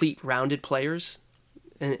complete, rounded players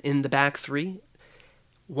in the back three.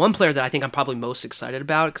 One player that I think I'm probably most excited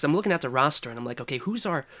about, because I'm looking at the roster and I'm like, okay, who's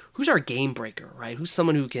our game breaker, right? Who's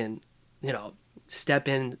someone who can, step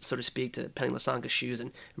in, so to speak, to Penny Lasanga's shoes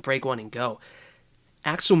and break one and go.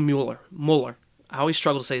 Axel Mueller. I always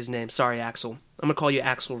struggle to say his name. Sorry, Axel. I'm going to call you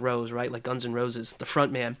Axl Rose, right? Like Guns N' Roses, the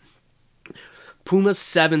front man. Puma's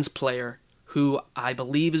sevens player, who I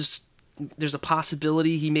believe there's a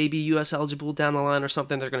possibility he may be U.S. eligible down the line or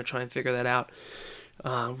something. They're going to try and figure that out.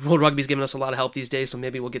 World Rugby's giving us a lot of help these days, so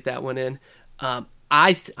maybe we'll get that one in.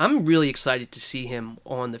 I'm really excited to see him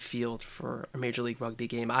on the field for a Major League Rugby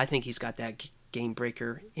game. I think he's got that game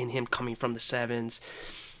breaker in him coming from the sevens.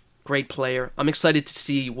 Great player. I'm excited to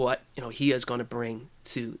see what he is going to bring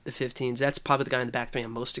to the 15s. That's probably the guy in the back three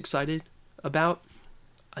I'm most excited about.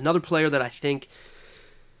 Another player that I think,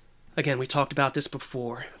 again, we talked about this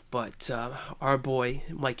before, but our boy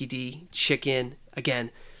Mikey D, Chicken, again,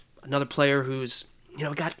 another player who's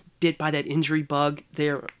got bit by that injury bug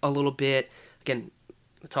there a little bit. Again,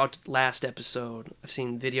 I talked last episode. I've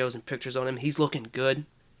seen videos and pictures on him. He's looking good.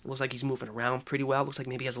 Looks like he's moving around pretty well. Looks like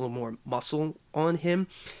maybe he has a little more muscle on him.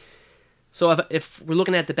 So if we're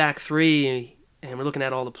looking at the back three and we're looking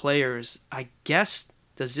at all the players, I guess,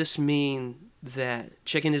 does this mean that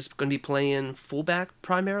Chicken is going to be playing fullback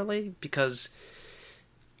primarily? Because,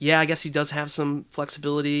 yeah, I guess he does have some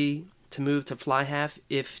flexibility to move to fly half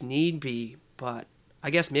if need be, but I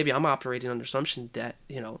guess maybe I'm operating under assumption that,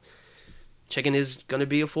 Chicken is going to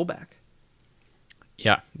be a fullback.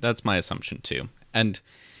 Yeah, that's my assumption too. And,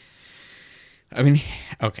 I mean,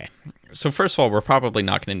 okay. So first of all, we're probably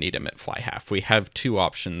not going to need him at fly half. We have two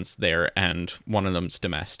options there, and one of them's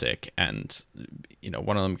domestic, and,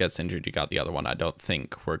 one of them gets injured, you got the other one. I don't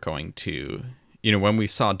think we're going to... when we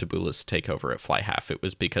saw Dabulis take over at fly half, it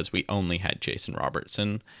was because we only had Jason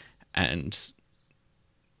Robertson, and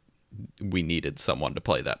we needed someone to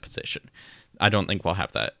play that position. I don't think we'll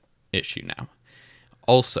have that issue now.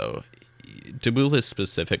 Also, Dabulis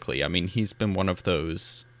specifically, I mean, he's been one of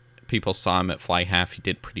those... People saw him at fly half, he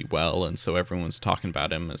did pretty well, and so everyone's talking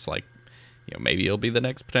about him as like, maybe he'll be the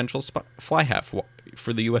next potential fly half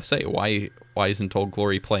for the USA. Why isn't Old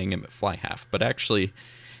Glory playing him at fly half? But actually,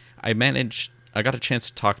 I got a chance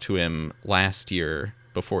to talk to him last year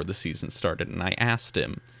before the season started, and I asked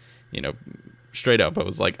him, straight up, I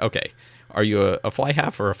was like, okay, are you a fly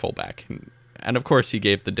half or a fullback? And of course he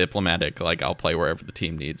gave the diplomatic, like, I'll play wherever the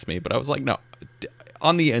team needs me, but I was like, no,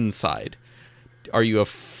 on the inside, are you a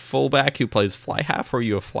fullback who plays fly half, or are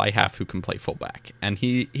you a fly half who can play fullback? And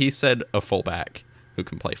he said a fullback who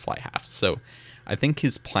can play fly half. So I think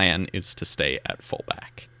his plan is to stay at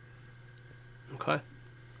fullback. Okay.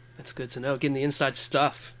 That's good to know. Getting the inside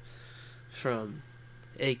stuff from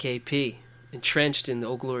AKP, entrenched in the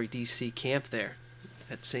Old Glory DC camp there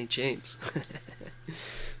at St. James.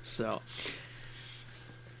 So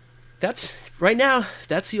that's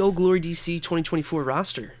the Old Glory DC 2024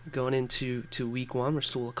 roster going into week one. We're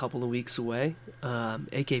still a couple of weeks away.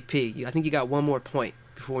 AKP, I think you got one more point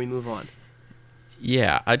before we move on.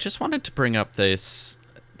 Yeah, I just wanted to bring up this.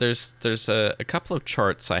 There's a couple of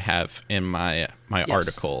charts I have in my yes.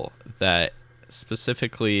 article that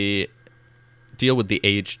specifically deal with the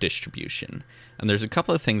age distribution. And there's a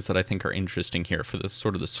couple of things that I think are interesting here for this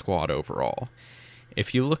sort of the squad overall.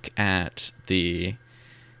 If you look at the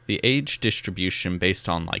age distribution based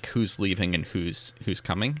on like who's leaving and who's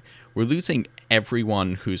coming, we're losing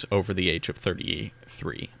everyone who's over the age of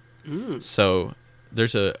 33. So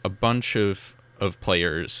there's a bunch of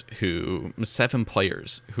players 7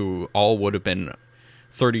 players who all would have been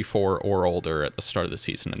 34 or older at the start of the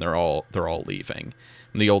season, and they're all leaving.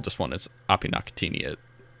 And the oldest one is Api Nakatini at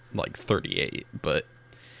like 38, but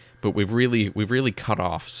we've really cut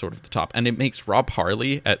off sort of the top, and it makes Rob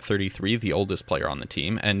Harley at 33 the oldest player on the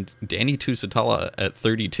team, and Danny Tusitala at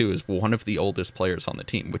 32 is one of the oldest players on the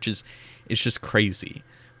team, which is it's just crazy.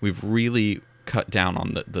 We've really cut down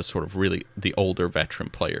on the sort of really the older veteran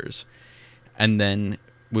players, and then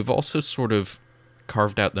we've also sort of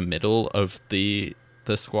carved out the middle of the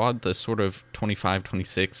squad. The sort of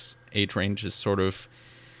 25-26 age range is sort of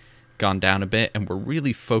gone down a bit, and we're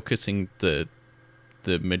really focusing the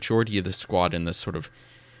majority of the squad in this sort of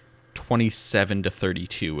 27 to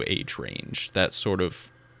 32 age range. That's sort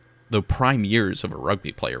of the prime years of a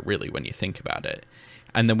rugby player, really, when you think about it.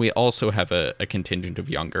 And then we also have a contingent of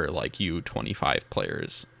younger, like U25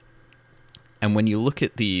 players And when you look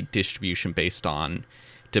at the distribution based on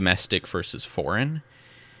domestic versus foreign,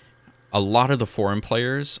 a lot of the foreign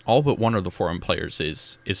players, all but one of the foreign players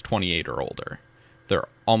is 28 or older. They're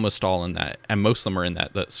almost all in that, and most of them are in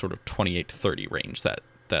that sort of 28 to 30 range, that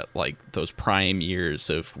like those prime years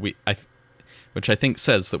of which I think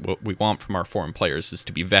says that what we want from our foreign players is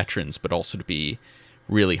to be veterans, but also to be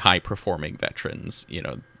really high performing veterans,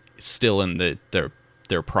 still in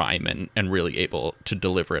their prime and really able to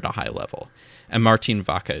deliver at a high level. And Martin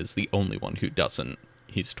Vaca is the only one who doesn't.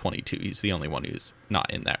 He's 22. He's the only one who's not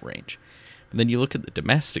in that range. But then you look at the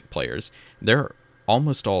domestic players, they're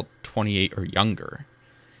almost all 28 or younger.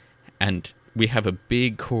 And we have a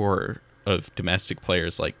big core of domestic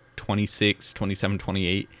players like 26, 27,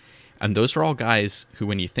 28. And those are all guys who,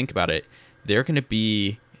 when you think about it, they're going to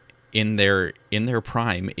be in their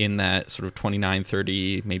prime, in that sort of 29,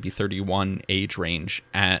 30, maybe 31 age range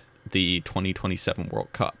at the 2027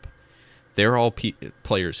 World Cup. They're all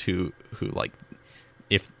players who like,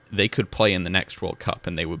 if they could play in the next World Cup,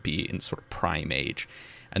 and they would be in sort of prime age.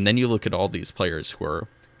 And then you look at all these players who are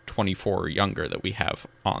 24 or younger that we have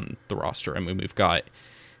on the roster. I mean, we've got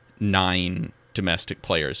 9 domestic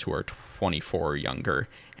players who are 24 or younger,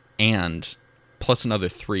 and plus another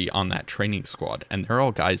 3 on that training squad. And they're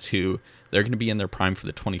all guys who they're going to be in their prime for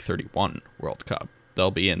the 2031 World Cup.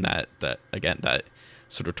 They'll be in that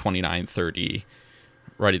sort of 29, 30,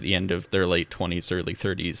 right at the end of their late 20s, early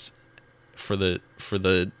 30s for the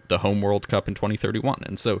home World Cup in 2031.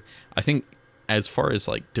 And so I think as far as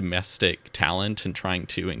like domestic talent and trying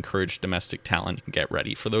to encourage domestic talent and get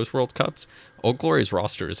ready for those World Cups, Old Glory's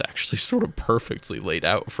roster is actually sort of perfectly laid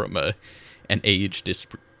out from an age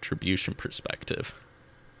distribution perspective.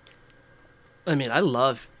 I mean, I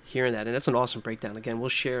love hearing that, and that's an awesome breakdown. Again, we'll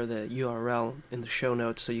share the URL in the show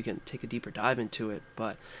notes so you can take a deeper dive into it.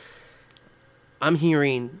 But I'm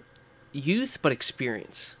hearing youth but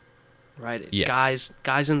experience, right? Yes.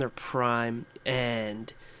 Guys in their prime,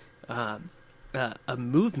 and a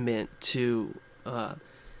movement to the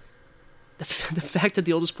fact that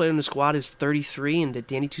the oldest player in the squad is 33 and that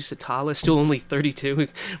Danny Tusitala is still only 32.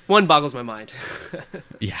 One boggles my mind.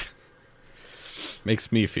 Yeah.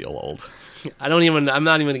 Makes me feel old. I'm not even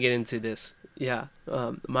going to get into this. Yeah,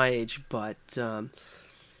 my age, but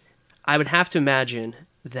I would have to imagine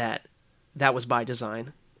that was by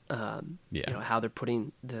design. How they're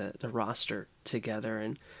putting the roster together,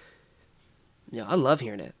 and I love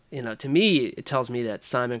hearing it. To me, it tells me that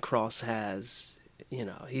Simon Cross has,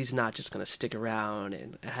 he's not just going to stick around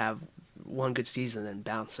and have one good season and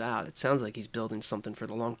bounce out. It sounds like he's building something for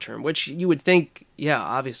the long term, which you would think,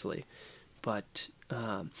 obviously, but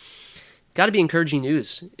got to be encouraging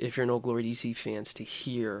news if you're an Old Glory DC fans to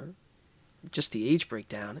hear just the age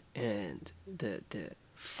breakdown and the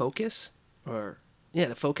focus,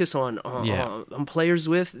 the focus on players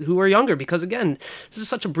who are younger, because again, this is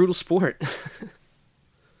such a brutal sport.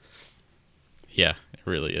 Yeah, it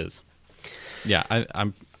really is. Yeah,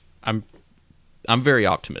 I'm very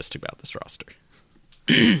optimistic about this roster.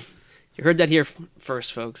 You heard that here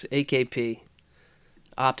first, folks. AKP,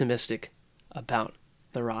 optimistic about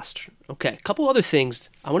the roster. Okay, a couple other things.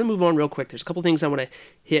 I want to move on real quick. There's a couple things I want to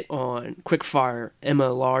hit on quickfire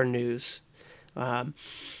MLR news.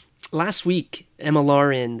 Last week,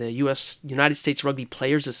 MLR and the United States Rugby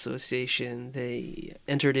Players Association, they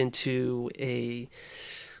entered into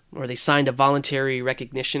they signed a voluntary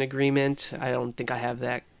recognition agreement. I don't think I have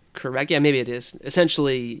that correct. Yeah, maybe it is.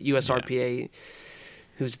 Essentially, USRPA,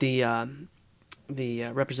 who's the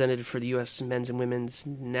representative for the U.S. men's and women's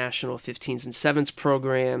national 15s and 7s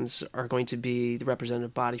programs, are going to be the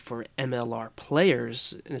representative body for MLR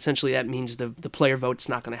players. And essentially that means the player vote's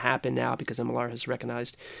not going to happen now because MLR has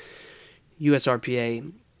recognized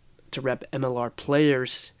USRPA to rep MLR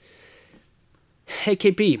players. Hey,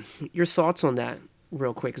 KP, your thoughts on that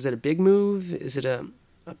real quick. Is it a big move? Is it a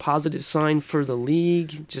positive sign for the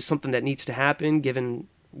league? Just something that needs to happen given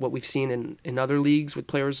what we've seen in other leagues with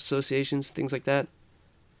players' associations, things like that?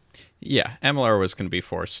 Yeah, MLR was going to be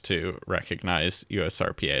forced to recognize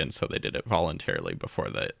USRPA, and so they did it voluntarily before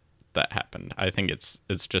that happened. I think it's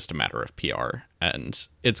just a matter of PR, and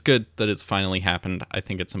it's good that it's finally happened. I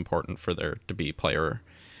think it's important for there to be player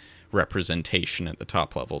representation at the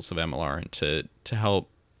top levels of MLR and to help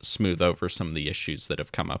smooth over some of the issues that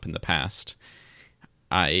have come up in the past.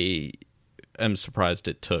 I am surprised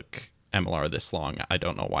it took MLR this long. I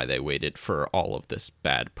don't know why they waited for all of this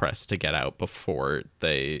bad press to get out before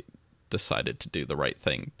they decided to do the right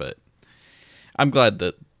thing, but I'm glad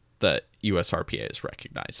that USRPA is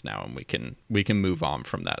recognized now and we can move on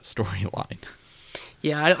from that storyline.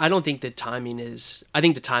 Yeah, I don't think the timing is. I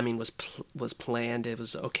think the timing was planned. It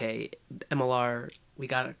was okay. MLR, we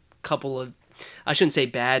got a couple of, I shouldn't say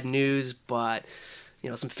bad news, but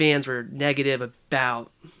some fans were negative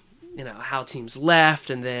about how teams left,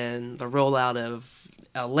 and then the rollout of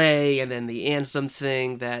LA, and then the anthem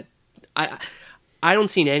thing. That I don't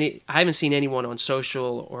seen any. I haven't seen anyone on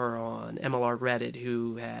social or on MLR Reddit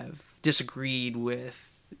who have disagreed with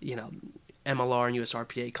MLR and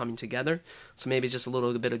USRPA coming together. So maybe it's just a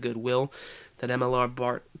little bit of goodwill that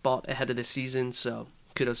MLR bought ahead of the season. So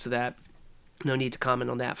kudos to that. No need to comment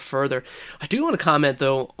on that further. I do want to comment,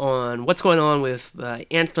 though, on what's going on with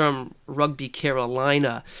Anthem Rugby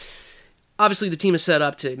Carolina. Obviously, the team is set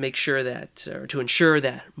up to make sure that, or to ensure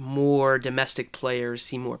that more domestic players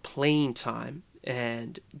see more playing time.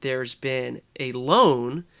 And there's been a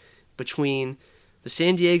loan between the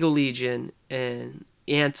San Diego Legion and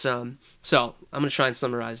Anthem. So I'm going to try and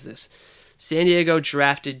summarize this. San Diego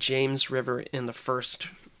drafted James River in the first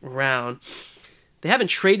round. They haven't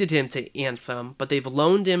traded him to Anthem, but they've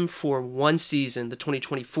loaned him for one season, the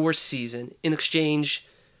 2024 season, in exchange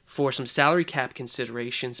for some salary cap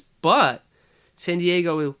considerations. But San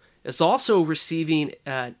Diego is also receiving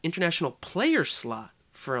an international player slot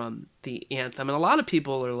from the Anthem. And a lot of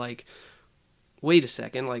people are like, wait a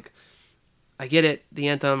second, like, I get it, the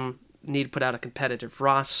Anthem need to put out a competitive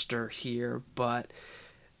roster here, but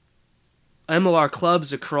MLR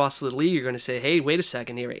clubs across the league are going to say, hey, wait a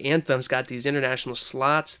second here, Anthem's got these international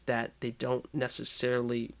slots that they don't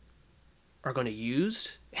necessarily are going to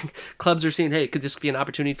use. Clubs are saying, hey, could this be an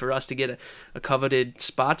opportunity for us to get a coveted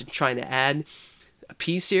spot to trying to add a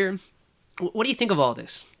piece here? What do you think of all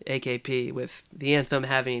this, AKP, with the Anthem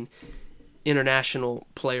having international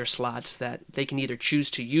player slots that they can either choose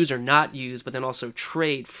to use or not use, but then also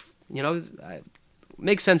trade?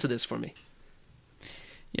 Make sense of this for me.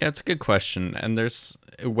 Yeah, it's a good question, and there's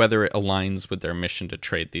whether it aligns with their mission to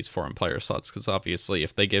trade these foreign player slots, because obviously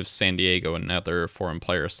if they give San Diego another foreign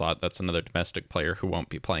player slot, that's another domestic player who won't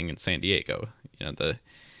be playing in San Diego.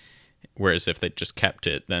 Whereas if they just kept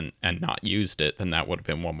it then and not used it, then that would have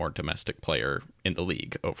been one more domestic player in the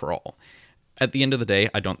league overall. At the end of the day,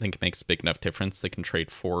 I don't think it makes a big enough difference. They can trade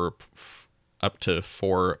up to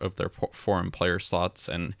four of their foreign player slots,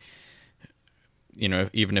 and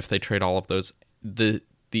even if they trade all of those, the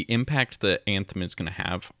impact that Anthem is going to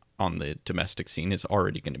have on the domestic scene is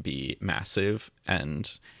already going to be massive,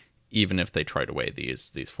 and even if they trade away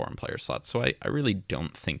these foreign player slots. So I really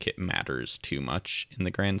don't think it matters too much in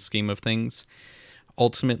the grand scheme of things.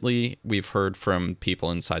 Ultimately, we've heard from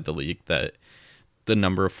people inside the league that the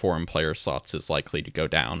number of foreign player slots is likely to go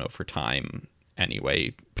down over time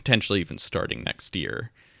anyway, potentially even starting next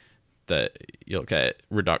year, that you'll get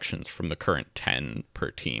reductions from the current 10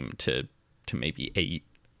 per team to maybe 8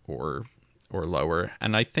 or lower.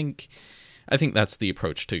 And I think that's the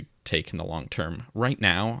approach to take in the long term. Right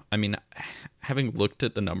now, I mean, having looked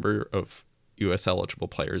at the number of US eligible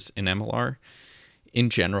players in MLR, in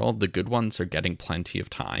general, the good ones are getting plenty of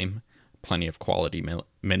time, plenty of quality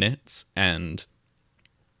minutes, and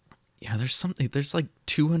there's like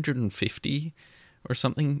 250 or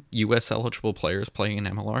something US eligible players playing in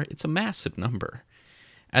MLR. It's a massive number.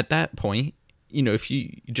 At that point, if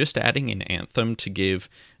you just adding an Anthem to give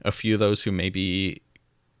a few of those who maybe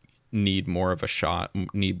need more of a shot,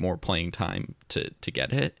 need more playing time to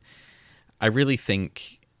get it, I really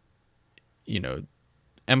think,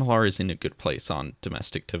 MLR is in a good place on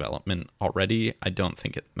domestic development already. I don't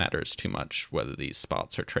think it matters too much whether these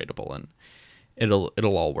spots are tradable, and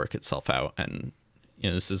it'll all work itself out. And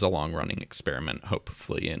this is a long running experiment,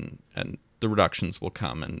 hopefully, and the reductions will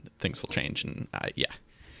come and things will change. And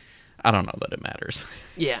I don't know that it matters.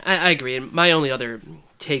 Yeah, I agree. And my only other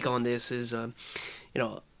take on this is,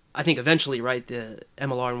 I think eventually, right, the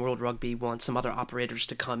MLR and World Rugby want some other operators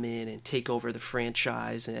to come in and take over the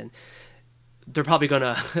franchise, and they're probably going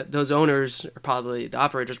to, the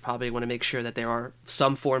operators probably want to make sure that there are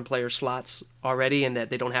some foreign player slots already, and that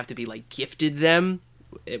they don't have to be like gifted them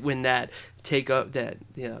when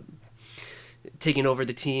taking over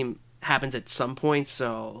the team happens at some point.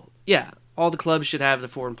 So yeah, all the clubs should have the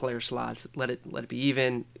foreign player slots. Let it be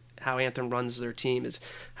even. How Anthem runs their team is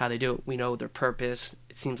how they do it. We know their purpose.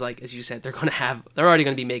 It seems like, as you said, they're already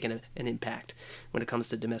going to be making an impact when it comes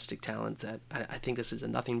to domestic talent. That I think this is a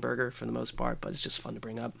nothing burger for the most part, but it's just fun to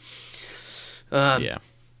bring up. Yeah.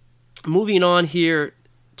 Moving on here,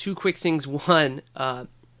 two quick things. One,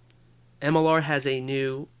 MLR has a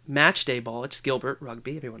new match day ball. It's Gilbert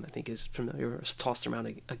Rugby. Everyone, I think, is familiar. Has tossed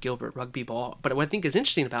around a Gilbert Rugby ball. But what I think is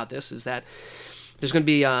interesting about this is that there's going to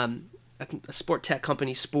be a a sport tech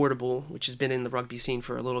company, Sportable, which has been in the rugby scene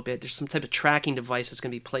for a little bit. There's some type of tracking device that's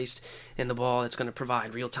going to be placed in the ball that's going to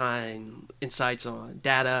provide real-time insights on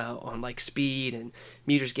data on like speed and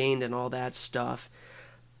meters gained and all that stuff.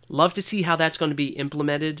 Love to see how that's going to be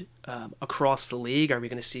implemented across the league. Are we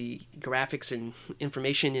going to see graphics and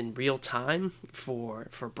information in real time for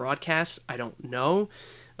broadcasts? I don't know.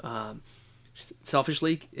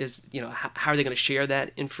 Selfishly, is how are they going to share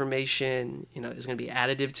that information? Is it going to be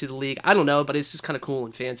additive to the league? I don't know, but it's just kind of cool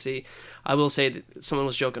and fancy. I will say that someone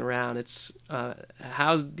was joking around. It's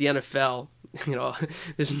how's the NFL,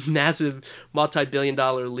 this massive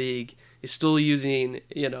multi-billion-dollar league, is still using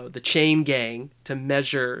the chain gang to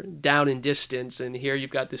measure down and distance, and here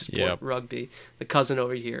you've got this sport, rugby, the cousin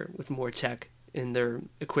over here with more tech in their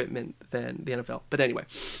equipment than the NFL. But anyway,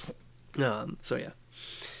 so yeah.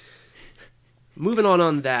 Moving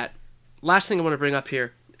on that, last thing I want to bring up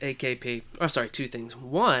here, AKP. Oh, sorry, two things.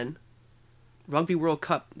 One, Rugby World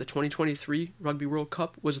Cup, the 2023 Rugby World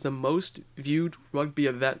Cup was the most viewed rugby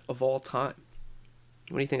event of all time.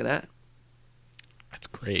 What do you think of that? That's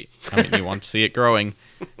great. I mean, you want to see it growing.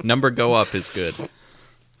 Number go up is good.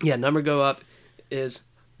 Yeah, number go up is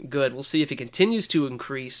good. We'll see if it continues to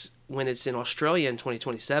increase when it's in Australia in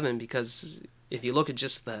 2027, because if you look at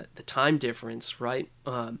just the time difference, right,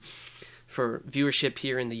 for viewership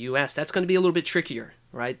here in the U.S., that's going to be a little bit trickier,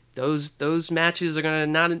 right? Those matches are going to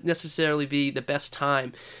not necessarily be the best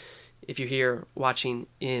time if you're here watching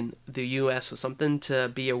in the U.S., so something to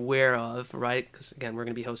be aware of, right? Because, again, we're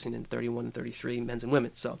going to be hosting in 31 and 33, men's and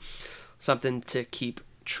women's, so something to keep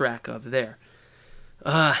track of there.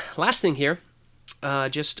 Last thing here,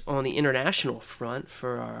 just on the international front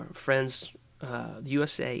for our friends, the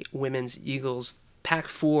USA Women's Eagles,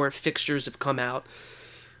 Pac-4 fixtures have come out.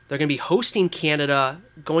 They're going to be hosting Canada,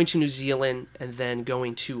 going to New Zealand, and then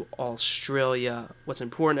going to Australia. What's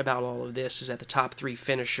important about all of this is that the top three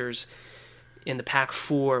finishers in the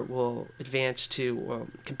Pac-4 will advance to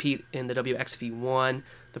compete in the WXV1.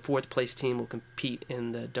 The fourth place team will compete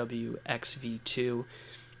in the WXV2.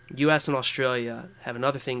 US and Australia have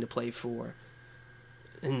another thing to play for,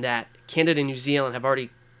 in that Canada and New Zealand have already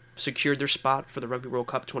secured their spot for the Rugby World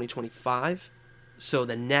Cup 2025. So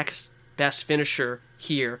the next best finisher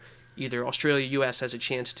here, either Australia or US, has a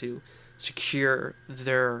chance to secure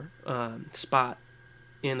their spot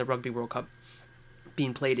in the Rugby World Cup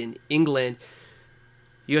being played in England.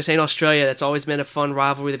 USA and Australia, that's always been a fun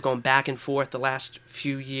rivalry. They've gone back and forth the last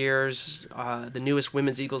few years. The newest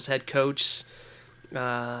Women's Eagles head coach,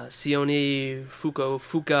 Sione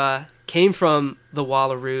Fukufuka, came from the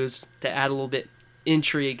Wallaroos to add a little bit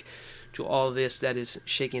intrigue to all of this that is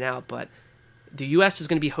shaking out. But the U.S. is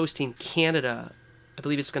going to be hosting Canada. I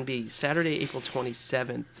believe it's going to be Saturday, April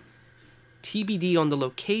 27th. TBD on the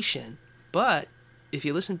location. But if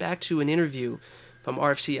you listen back to an interview from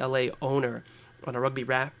RFC LA owner on a Rugby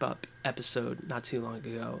Wrap-Up episode not too long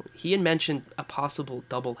ago, he had mentioned a possible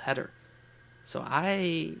doubleheader.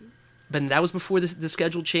 But that was before the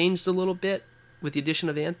schedule changed a little bit with the addition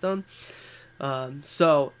of Anthem.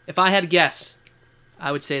 So if I had to guess,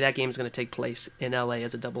 I would say that game is going to take place in LA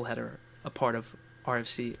as a doubleheader, a part of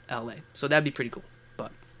RFC LA. So that'd be pretty cool.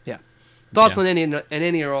 But yeah, thoughts on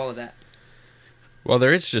any or all of that? Well,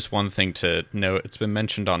 there is just one thing to note. It's been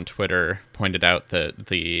mentioned on Twitter, pointed out that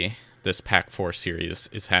this Pac-4 series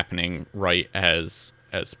is happening right as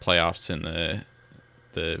playoffs in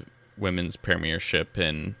the women's premiership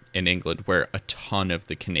in England, where a ton of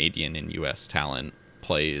the Canadian and US talent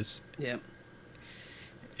plays. Yeah,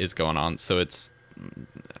 is going on. So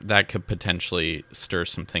that could potentially stir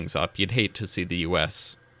some things up. You'd hate to see the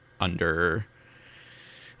US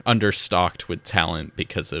understocked with talent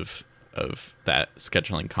because of that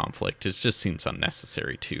scheduling conflict. It just seems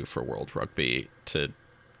unnecessary too for World Rugby to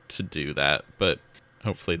do that. But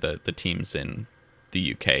hopefully the teams in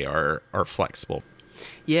the UK are flexible.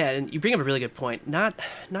 Yeah, and you bring up a really good point. Not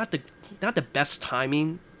the best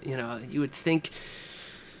timing. You would think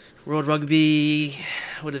World Rugby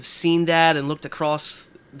would have seen that and looked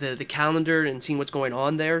across the calendar and seen what's going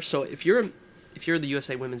on there. So if you're the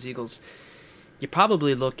USA Women's Eagles, you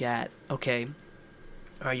probably look at, okay,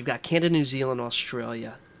 all right, you've got Canada, New Zealand,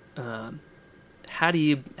 Australia. How do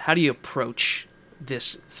you approach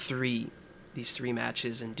these three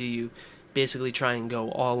matches, and do you basically try and go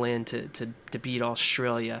all in to beat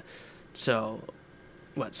Australia? So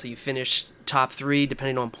you finish top three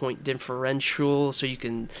depending on point differential, so you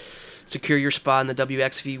can secure your spot in the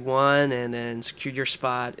WXV1 and then secure your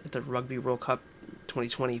spot at the Rugby World Cup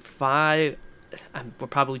 2025. We're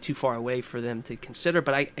probably too far away for them to consider,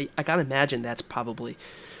 but I gotta imagine that's probably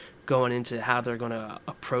going into how they're going to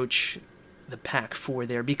approach the Pac-4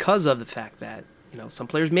 there because of the fact that, some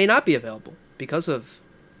players may not be available because of,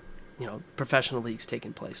 professional leagues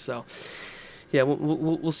taking place. So, yeah,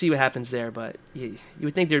 we'll see what happens there, but you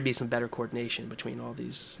would think there'd be some better coordination between all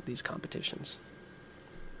these competitions.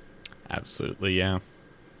 Absolutely, yeah.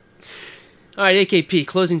 All right, AKP,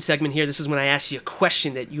 closing segment here. This is when I ask you a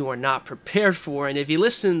question that you are not prepared for. And if you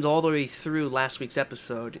listened all the way through last week's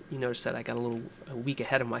episode, you noticed that I got a week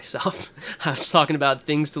ahead of myself. I was talking about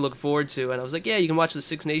things to look forward to, and I was like, yeah, you can watch the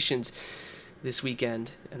Six Nations this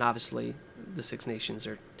weekend. And obviously, the Six Nations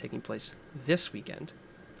are taking place this weekend.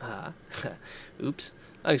 Oops.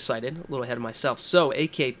 I'm excited, a little ahead of myself. So,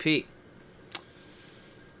 AKP,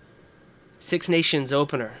 Six Nations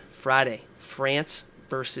opener, Friday, France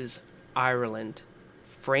versus Ireland.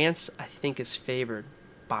 France, I think, is favored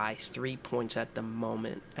by 3 points at the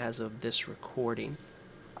moment as of this recording.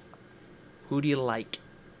 Who do you like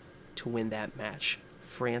to win that match,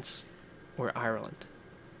 France or Ireland?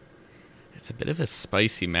 It's a bit of a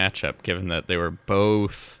spicy matchup, given that they were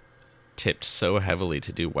both tipped so heavily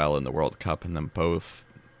to do well in the World Cup, and then both,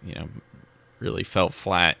 really fell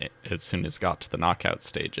flat as soon as got to the knockout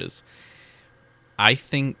stages. I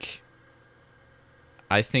think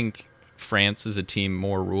France is a team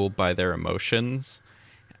more ruled by their emotions,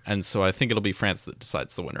 and so I think it'll be France that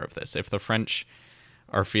decides the winner of this. If the French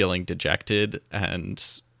are feeling dejected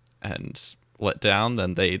and let down,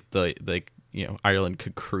 then they Ireland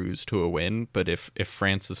could cruise to a win. But if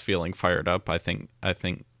France is feeling fired up, I think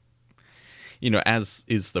as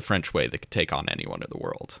is the French way, they could take on anyone in the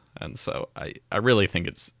world, and so I really think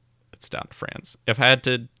it's down to France. If I had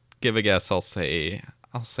to give a guess, I'll say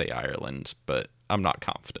Ireland, but I'm not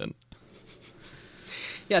confident.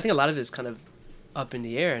 Yeah, I think a lot of it is kind of up in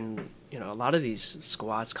the air, and a lot of these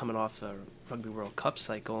squads coming off a Rugby World Cup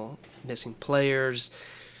cycle, missing players.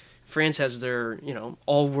 France has their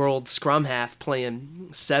all-world scrum half playing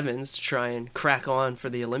sevens to try and crack on for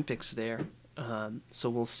the Olympics there. So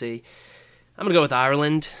we'll see. I'm gonna go with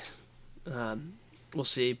Ireland. We'll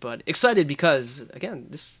see, but excited because again,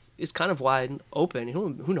 this is kind of wide open.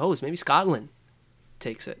 Who knows? Maybe Scotland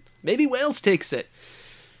takes it. Maybe Wales takes it.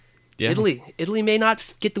 Yeah. Italy may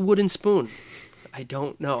not get the wooden spoon. I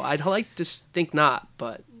don't know. I'd like to think not,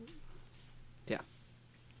 but yeah.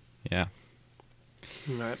 Yeah.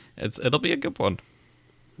 All right. It'll be a good one.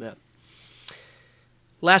 Yeah.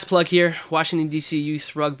 Last plug here, Washington, D.C.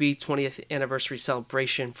 Youth Rugby 20th Anniversary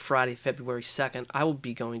Celebration, Friday, February 2nd. I will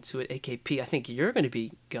be going to it. AKP, I think you're going to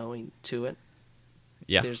be going to it.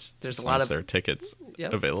 Yeah. There's a lot of... there are tickets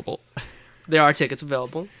available. There are tickets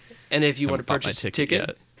available. And if you want to purchase a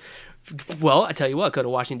ticket... Well, I tell you what, go to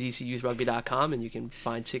WashingtonDCYouthRugby.com and you can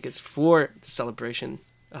find tickets for the celebration.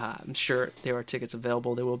 I'm sure there are tickets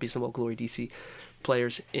available. There will be some Old Glory DC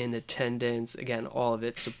players in attendance. Again, all of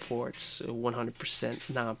it supports a 100%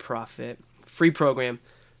 nonprofit free program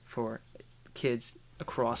for kids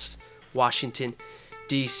across Washington,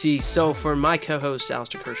 D.C. So for my co-host,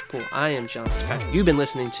 Alistair Kirschpool, I am John Fitzpatrick. You've been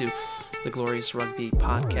listening to the Glorious Rugby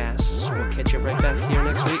Podcast. We'll catch you right back here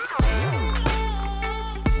next week.